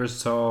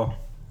 Eras Tour.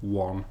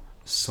 1,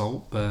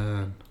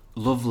 Saltburn.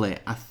 Lovely.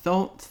 I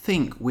don't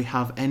think we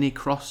have any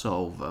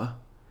crossover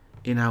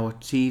in our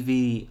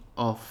TV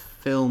or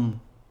film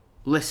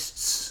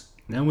lists.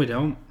 No, we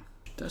don't.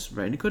 That's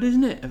very good,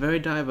 isn't it? A very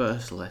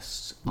diverse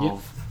list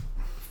of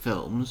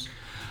films.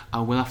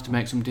 I will have to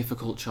make some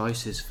difficult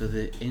choices for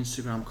the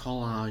Instagram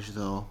collage,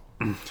 though.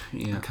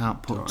 Yeah, I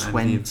can't put don't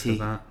envy you 20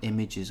 for that.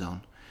 images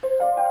on.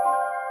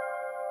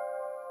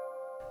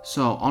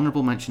 So,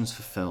 honourable mentions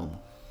for film.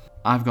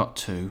 I've got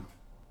 2.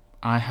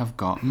 I have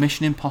got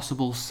Mission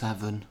Impossible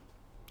 7.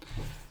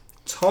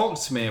 Talk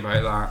to me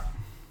about that.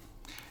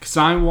 Because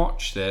I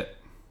watched it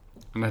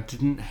and I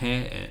didn't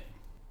hate it,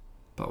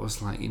 but I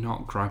was like, you're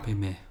not grabbing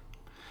me.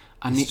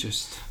 I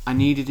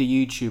needed a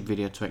YouTube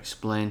video to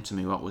explain to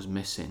me what was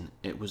missing.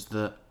 It was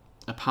that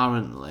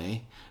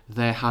apparently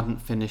they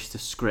hadn't finished the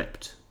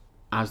script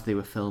as they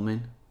were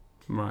filming.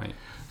 Right.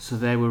 So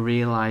they were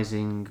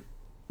realising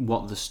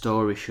what the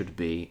story should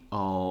be,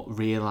 or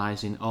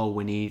realising,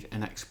 we need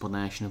an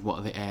explanation of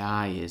what the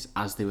AI is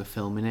as they were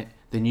filming it.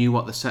 They knew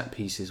what the set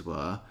pieces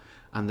were,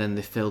 and then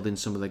they filled in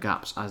some of the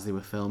gaps as they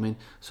were filming.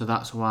 So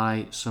that's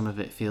why some of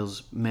it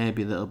feels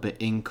maybe a little bit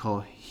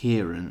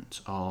incoherent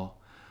or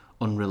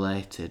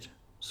unrelated,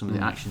 some of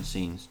the action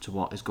scenes, to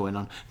what is going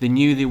on. They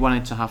knew they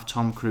wanted to have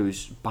Tom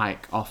Cruise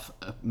bike off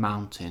a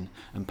mountain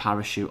and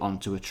parachute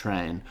onto a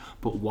train,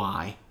 but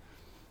why?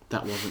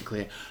 that wasn't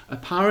clear.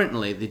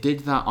 Apparently, they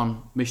did that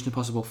on Mission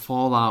Impossible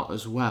Fallout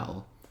as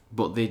well,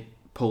 but they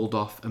pulled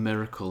off a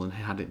miracle and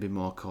had it be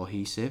more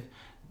cohesive.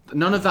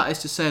 None of that is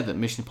to say that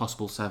Mission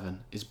Impossible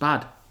 7 is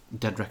bad.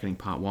 Dead Reckoning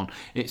Part 1.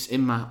 It's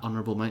in my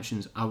honourable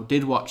mentions. I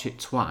did watch it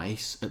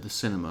twice at the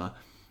cinema.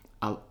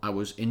 I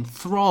was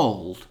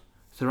enthralled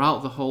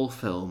throughout the whole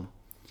film.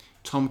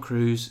 Tom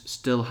Cruise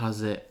still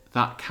has it.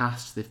 That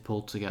cast they've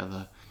pulled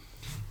together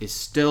is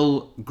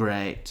still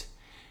great.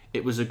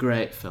 It was a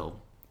great film.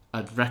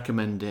 I'd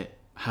recommend it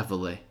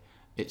heavily.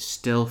 It's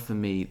still, for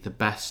me, the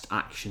best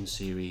action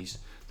series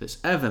that's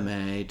ever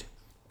made.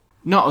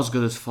 Not as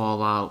good as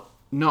Fallout.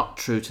 Not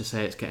true to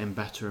say it's getting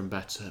better and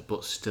better,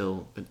 but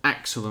still an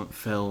excellent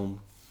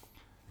film.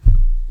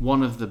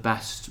 One of the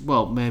best,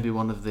 well, maybe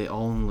one of the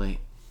only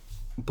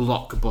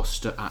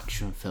blockbuster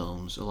action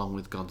films, along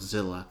with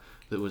Godzilla,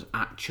 that was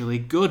actually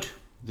good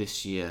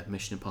this year,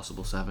 Mission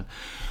Impossible 7.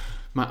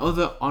 My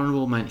other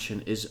honourable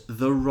mention is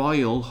The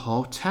Royal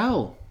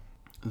Hotel.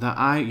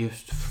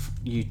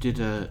 You did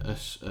a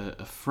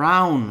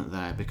frown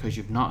there because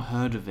you've not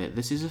heard of it.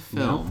 This is a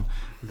film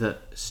that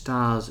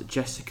stars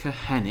Jessica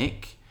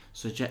Hennick.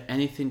 So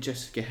anything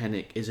Jessica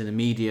Hennick is an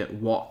immediate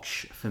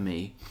watch for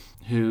me,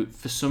 who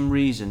for some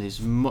reason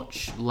is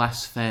much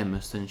less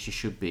famous than she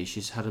should be.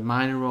 She's had a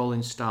minor role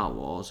in Star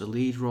Wars, a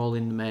lead role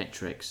in The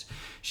Matrix.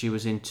 She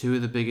was in 2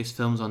 of the biggest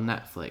films on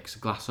Netflix,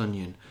 Glass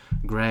Onion,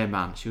 Grey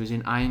Man. She was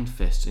in Iron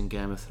Fist and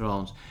Game of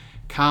Thrones.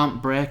 Can't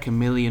break 1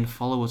 million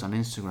followers on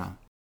Instagram.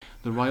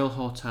 The Royal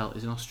Hotel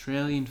is an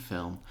Australian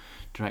film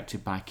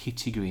directed by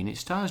Kitty Green. It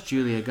stars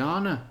Julia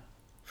Garner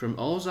from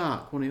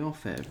Ozark, one of your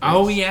favourites.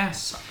 Oh,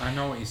 yes. I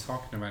know what he's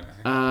talking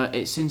about.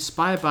 It's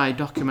inspired by a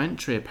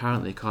documentary,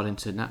 apparently, according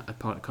to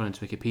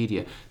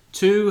Wikipedia.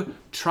 2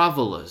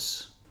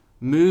 travellers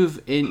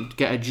move in,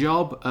 get a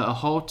job at a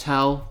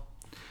hotel,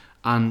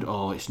 and,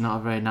 it's not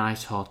a very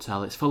nice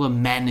hotel. It's full of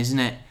men, isn't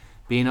it?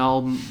 Being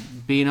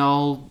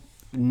all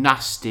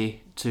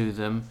nasty to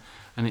them,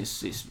 and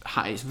it's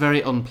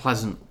very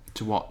unpleasant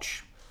to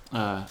watch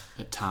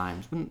at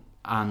times.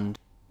 And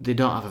they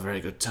don't have a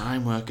very good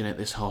time working at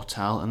this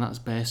hotel, and that's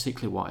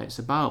basically what it's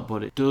about.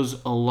 But it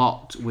does a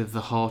lot with the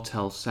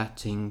hotel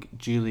setting.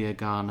 Julia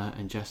Garner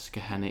and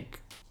Jessica Hennick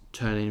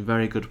turn in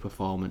very good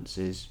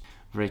performances.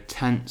 Very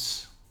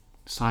tense,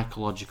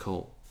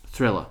 psychological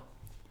thriller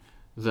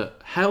that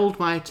held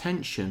my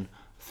attention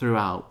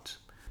throughout.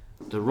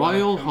 The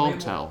Royal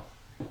Hotel.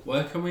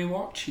 Where can we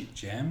watch it,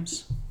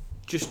 James?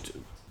 Just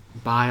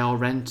buy or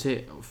rent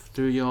it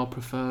through your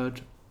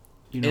preferred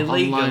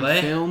Illegally.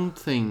 Online film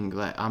thing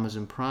like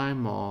Amazon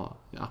Prime or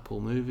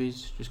Apple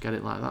Movies. Just get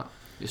it like that.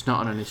 It's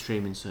not on any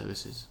streaming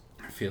services.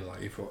 I feel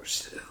like you've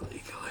watched it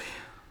illegally.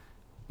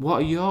 What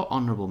are your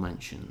honourable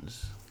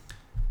mentions?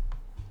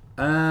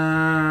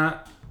 Right.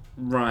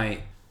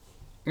 I'm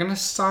going to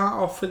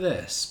start off with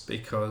this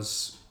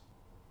because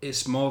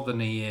it's more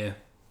than a year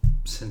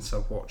since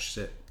I've watched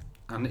it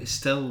and it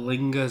still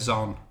lingers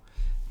on.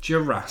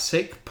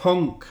 Jurassic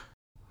Punk.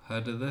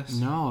 Heard of this?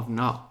 No, I've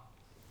not.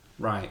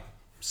 Right.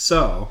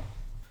 So,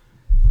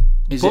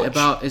 is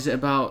it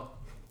about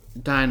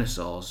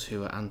dinosaurs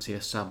who are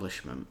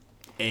anti-establishment?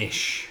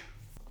 Ish.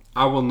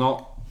 I will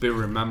not be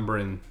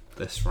remembering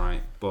this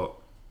right, but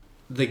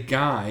the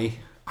guy,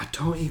 I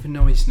don't even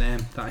know his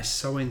name. That is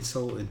so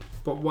insulting.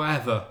 But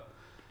whatever.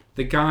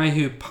 The guy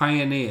who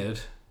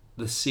pioneered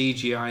the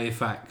CGI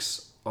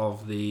effects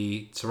of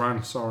the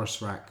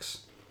Tyrannosaurus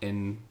Rex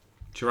in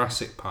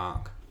Jurassic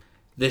Park.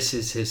 This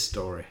is his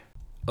story.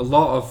 A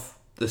lot of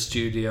the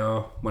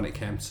studio, when it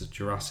came to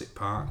Jurassic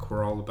Park,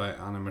 were all about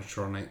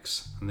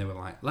animatronics, and they were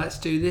like, let's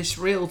do this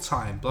real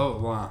time, blah blah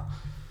blah.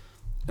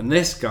 And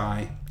this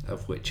guy,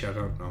 of which I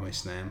don't know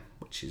his name,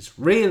 which is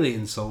really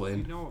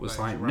insulting, was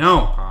like, Jurassic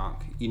no,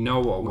 Park, you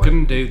know what, we're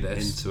going to do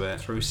this into it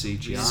through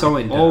CGI.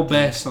 So all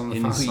based on the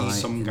fact that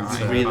some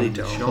guy really had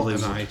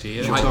an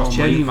idea. Like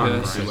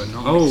genuine.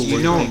 Oh,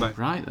 you know about.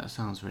 Right, that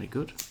sounds very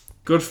good.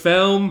 Good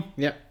film.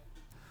 Yep.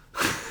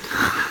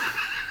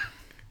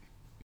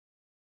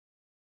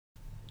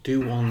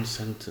 Do one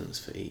sentence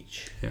for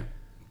each. Yeah.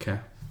 Okay.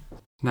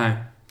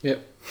 Now.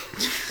 Yep.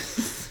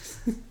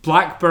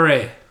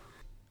 BlackBerry.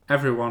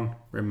 Everyone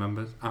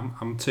remembers.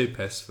 I'm too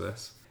pissed for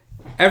this.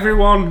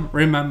 Everyone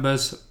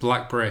remembers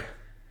BlackBerry.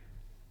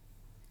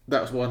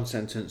 That was one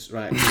sentence.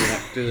 Right.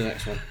 Do the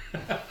next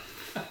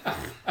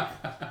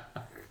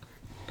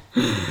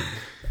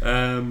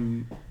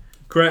one.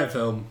 Great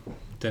film.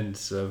 Didn't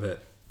deserve it.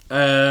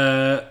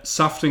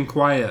 Soft and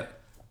Quiet.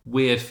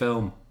 Weird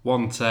film.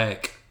 One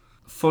take.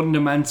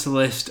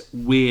 Fundamentalist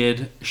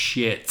weird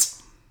shit.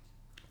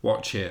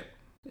 Watch it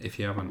if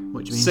you haven't.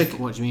 What do you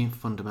mean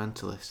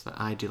fundamentalist? Like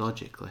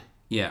ideologically?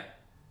 Yeah.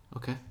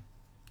 Okay.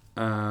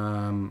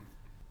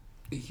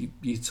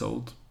 You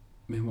told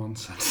me one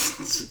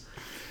sentence.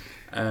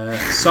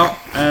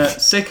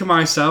 Sick of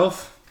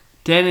Myself.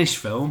 Danish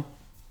film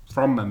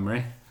from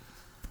memory.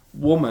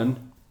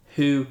 Woman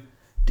who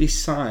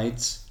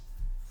decides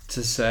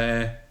to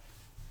say,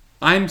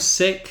 I'm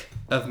sick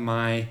of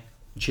my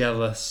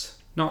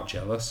not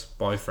jealous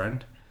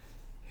boyfriend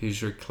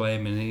who's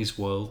reclaiming his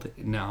world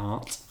in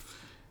art.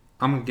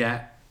 I'm going to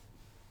get...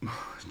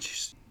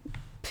 just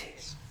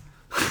piss.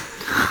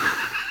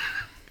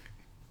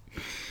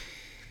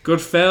 Good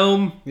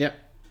film. Yep.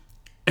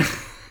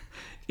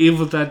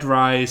 Evil Dead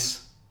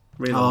Rise.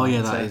 Really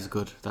liked that it. is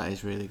good. That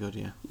is really good,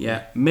 yeah.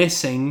 Yeah.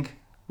 Missing,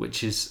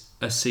 which is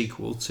a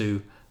sequel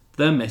to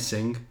The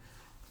Missing,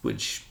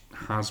 which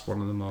has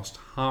one of the most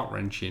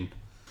heart-wrenching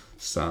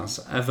starts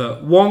ever.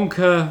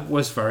 Wonka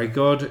was very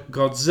good.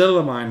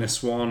 Godzilla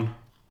 -1.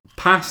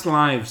 Past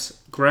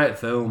Lives, great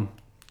film.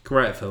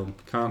 Great film,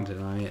 can't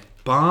deny it.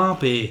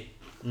 Barbie.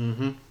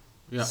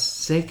 Yeah.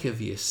 Sick of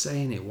you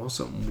saying it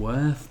wasn't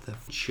worth the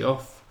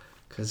chuff,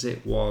 because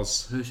it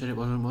was. Who said it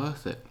wasn't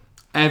worth it?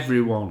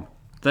 Everyone.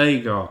 There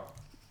you go.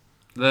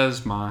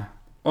 There's my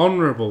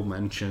honourable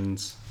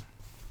mentions.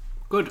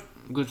 Good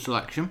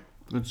selection.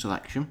 Good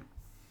selection.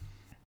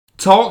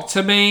 Talk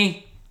to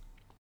me.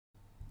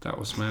 That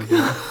was my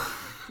voice.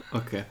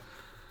 Okay.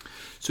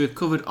 So we've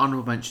covered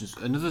honourable mentions.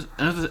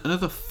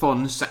 Another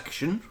fun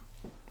section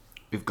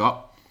we've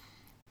got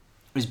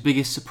is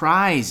biggest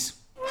surprise.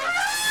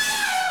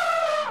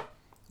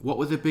 What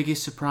were the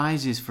biggest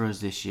surprises for us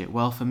this year?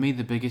 Well, for me,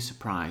 the biggest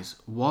surprise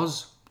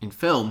was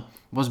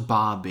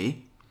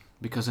Barbie,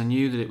 because I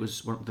knew that it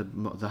was one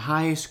of the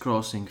highest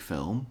grossing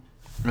film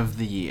of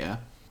the year.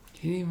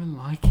 You didn't even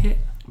like it?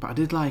 But I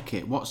did like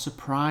it. What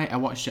surprise? I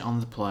watched it on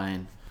the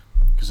plane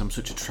because I'm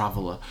such a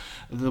traveller.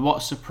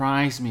 What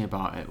surprised me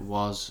about it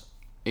was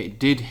it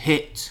did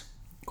hit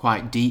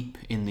quite deep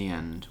in the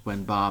end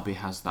when Barbie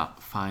has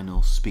that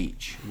final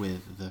speech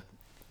with the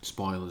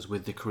spoilers,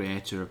 with the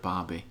creator of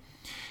Barbie.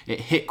 It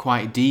hit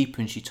quite deep,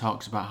 and she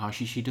talks about how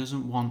she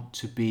doesn't want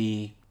to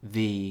be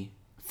the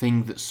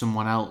thing that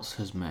someone else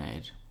has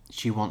made.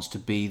 She wants to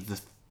be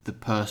the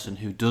person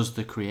who does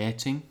the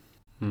creating.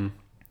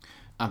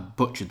 I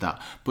butchered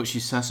that, but she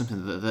says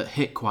something that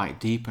hit quite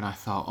deep, and I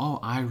thought, oh,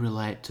 I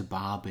relate to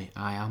Barbie.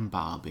 I am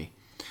Barbie,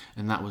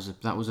 and that was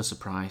a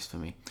surprise for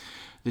me.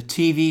 The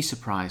TV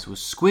surprise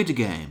was Squid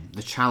Game: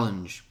 The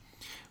Challenge,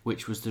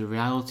 which was the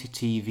reality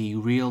TV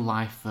real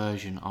life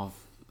version of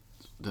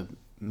the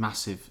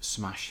massive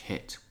smash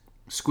hit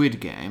Squid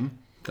Game.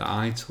 That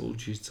I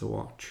told you to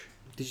watch.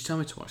 Did you tell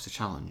me to watch The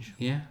Challenge?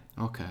 Yeah.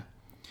 Okay.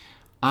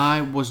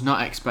 I was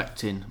not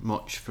expecting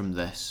much from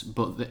this,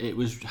 but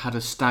it had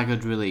a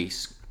staggered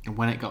release, and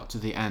when it got to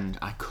the end,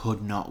 I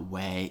could not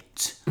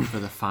wait for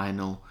the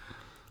final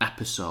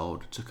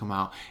episode to come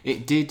out.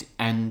 It did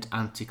end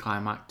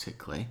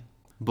anticlimactically,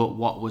 but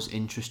what was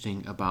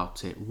interesting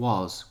about it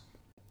was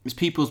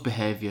people's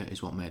behaviour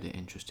is what made it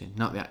interesting,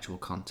 not the actual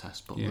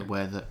contest, but the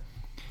way that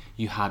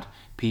you had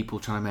people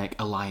trying to make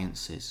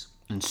alliances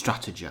and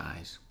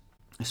strategise.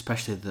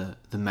 Especially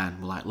the men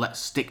were like, let's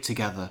stick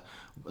together,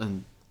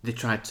 and they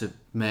tried to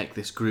make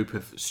this group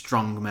of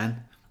strong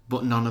men,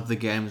 but none of the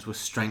games were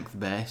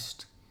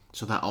strength-based,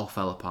 so that all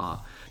fell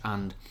apart.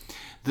 And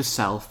the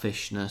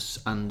selfishness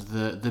and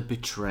the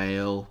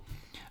betrayal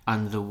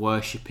and the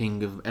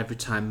worshipping of every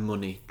time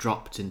money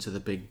dropped into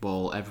the big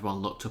bowl, everyone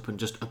looked up and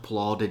just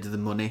applauded the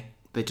money.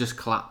 They just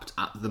clapped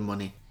at the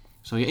money.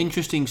 So an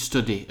interesting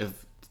study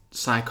of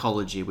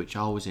psychology, which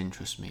always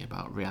interests me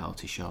about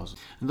reality shows.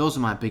 And those are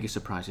my biggest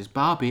surprises.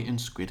 Barbie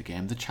and Squid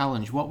Game: The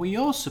Challenge. What were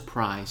your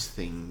surprise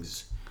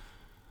things?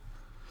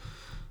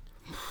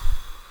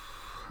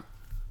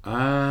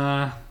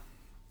 Don't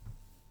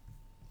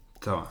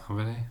have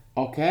any.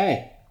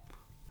 Okay.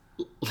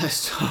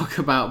 Let's talk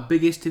about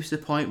biggest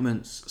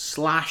disappointments /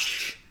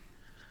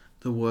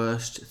 the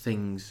worst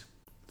things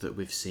that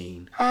we've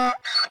seen.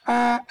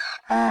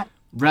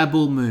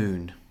 Rebel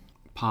Moon,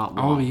 Part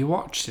 1. Oh, you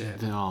watched it?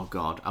 Oh,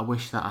 God. I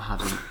wish that I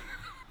hadn't.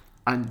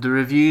 And the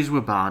reviews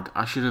were bad.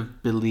 I should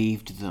have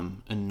believed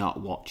them and not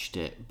watched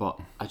it. But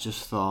I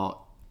just thought,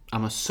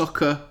 I'm a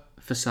sucker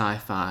for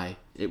sci-fi.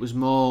 It was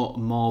more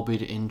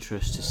morbid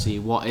interest to see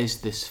what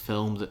is this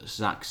film that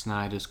Zack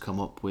Snyder's come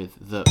up with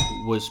that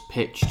was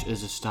pitched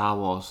as a Star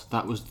Wars.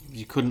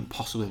 You couldn't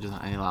possibly have done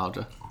that any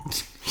louder.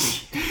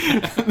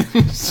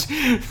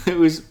 It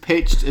was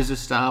pitched as a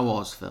Star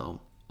Wars film,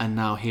 and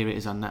now here it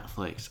is on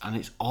Netflix, and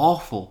it's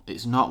awful.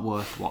 It's not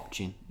worth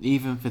watching,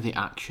 even for the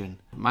action.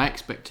 My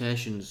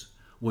expectations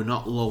were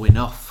not low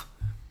enough,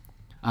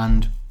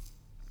 and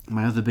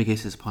my other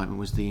biggest disappointment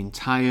was the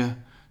entire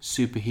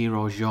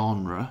superhero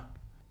genre.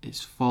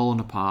 It's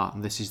fallen apart,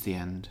 and this is the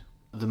end.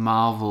 The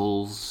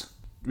Marvels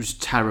was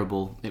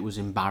terrible. It was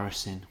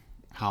embarrassing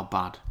how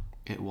bad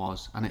it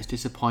was, and it's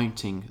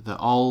disappointing that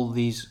all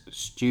these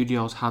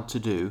studios had to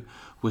do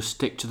was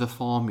stick to the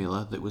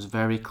formula that was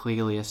very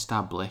clearly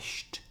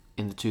established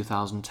in the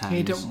 2010s.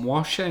 He don't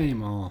wash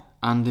anymore.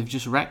 And they've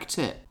just wrecked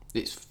it.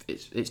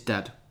 It's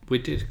dead. We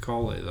did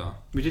call it though.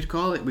 We did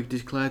call it. We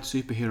declared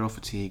superhero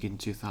fatigue in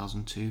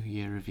 2002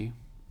 year review.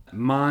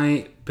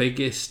 My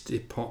biggest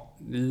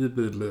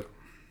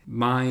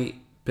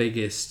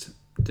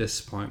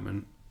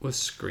disappointment was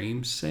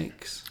Scream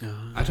 6.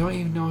 I don't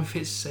even know if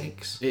it's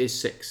 6. It is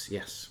 6,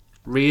 yes.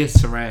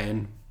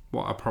 Reiterating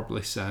what I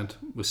probably said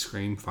was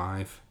Scream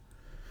 5.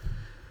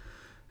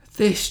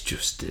 This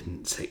just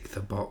didn't tick the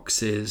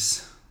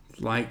boxes.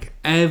 Like,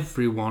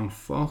 everyone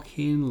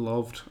fucking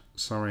loved,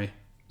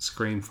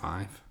 Scream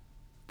 5.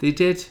 They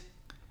did.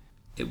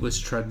 It was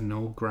treading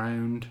all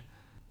ground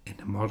in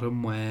a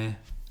modern way.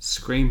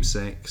 Scream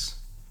 6.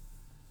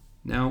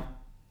 No.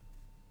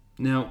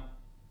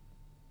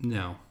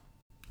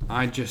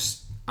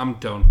 I'm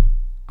done.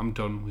 I'm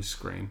done with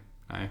Scream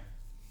now.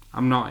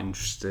 I'm not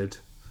interested.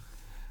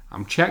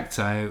 I'm checked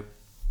out.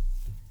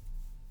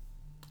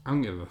 I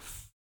don't give a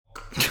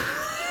fuck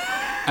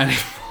anymore.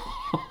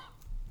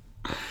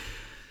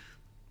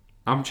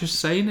 I'm just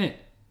saying it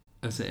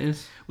as it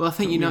is. Well, I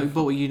think you know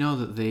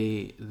that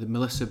the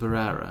Melissa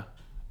Barrera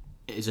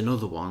is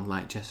another one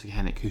like Jessica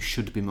Hennick who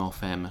should be more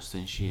famous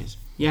than she is.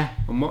 Yeah,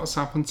 and what's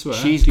happened to her?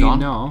 She's Do gone.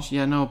 You know?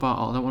 Yeah, I know about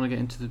all. I don't want to get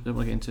into.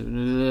 Not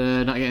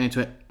getting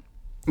into it.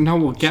 No,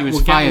 we'll get. She was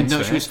we'll fired. Get into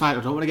No, it. she was fired.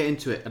 I don't want to get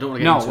into it.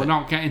 No, we're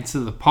not getting to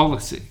the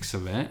politics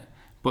of it,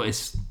 but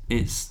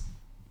it's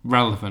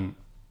relevant.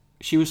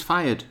 She was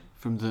fired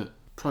from the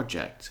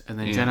project, and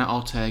then Jenna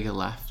Ortega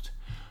left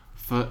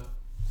for.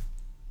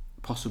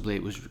 Possibly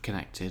it was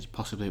connected.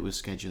 Possibly it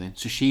was scheduling.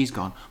 So she's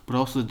gone, but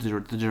also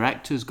the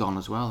director's gone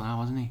as well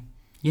now, hasn't he?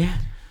 Yeah.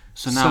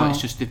 So now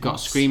it's just they've got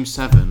Scream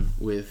 7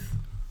 with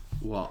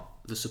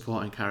the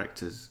supporting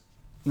characters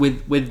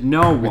with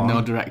no one, with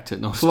no director,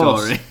 no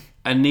plus story.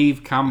 A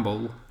Neve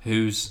Campbell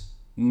who's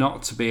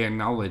not to be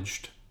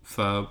acknowledged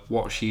for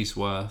what she's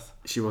worth.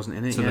 She wasn't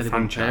in it. To Yeah, the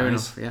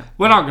franchise. Yeah.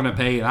 We're not going to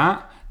pay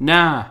that.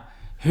 Nah.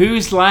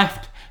 Who's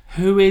left?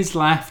 Who is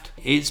left?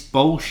 It's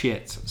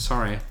bullshit.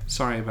 Sorry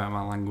about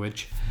my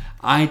language.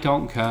 I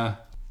don't care.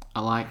 I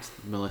liked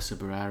Melissa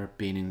Barrera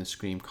being in the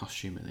Scream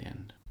costume at the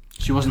end.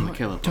 She wasn't the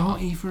killer.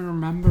 Don't even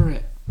remember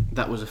it.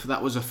 That was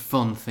a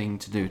fun thing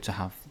to do, to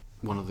have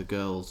one of the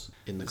girls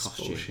in the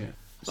costume. Bullshit.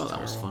 Well,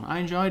 that was fun. I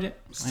enjoyed it.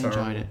 It's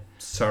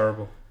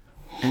terrible.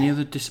 Any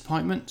other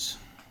disappointments?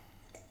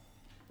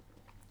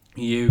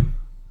 You.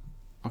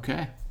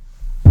 Okay.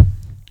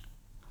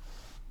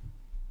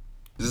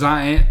 Is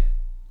that it?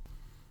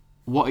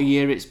 What a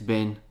year it's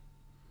been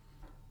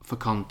for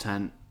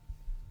content.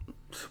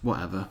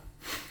 Whatever.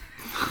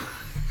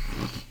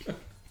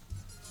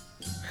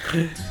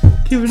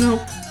 Giving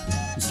up.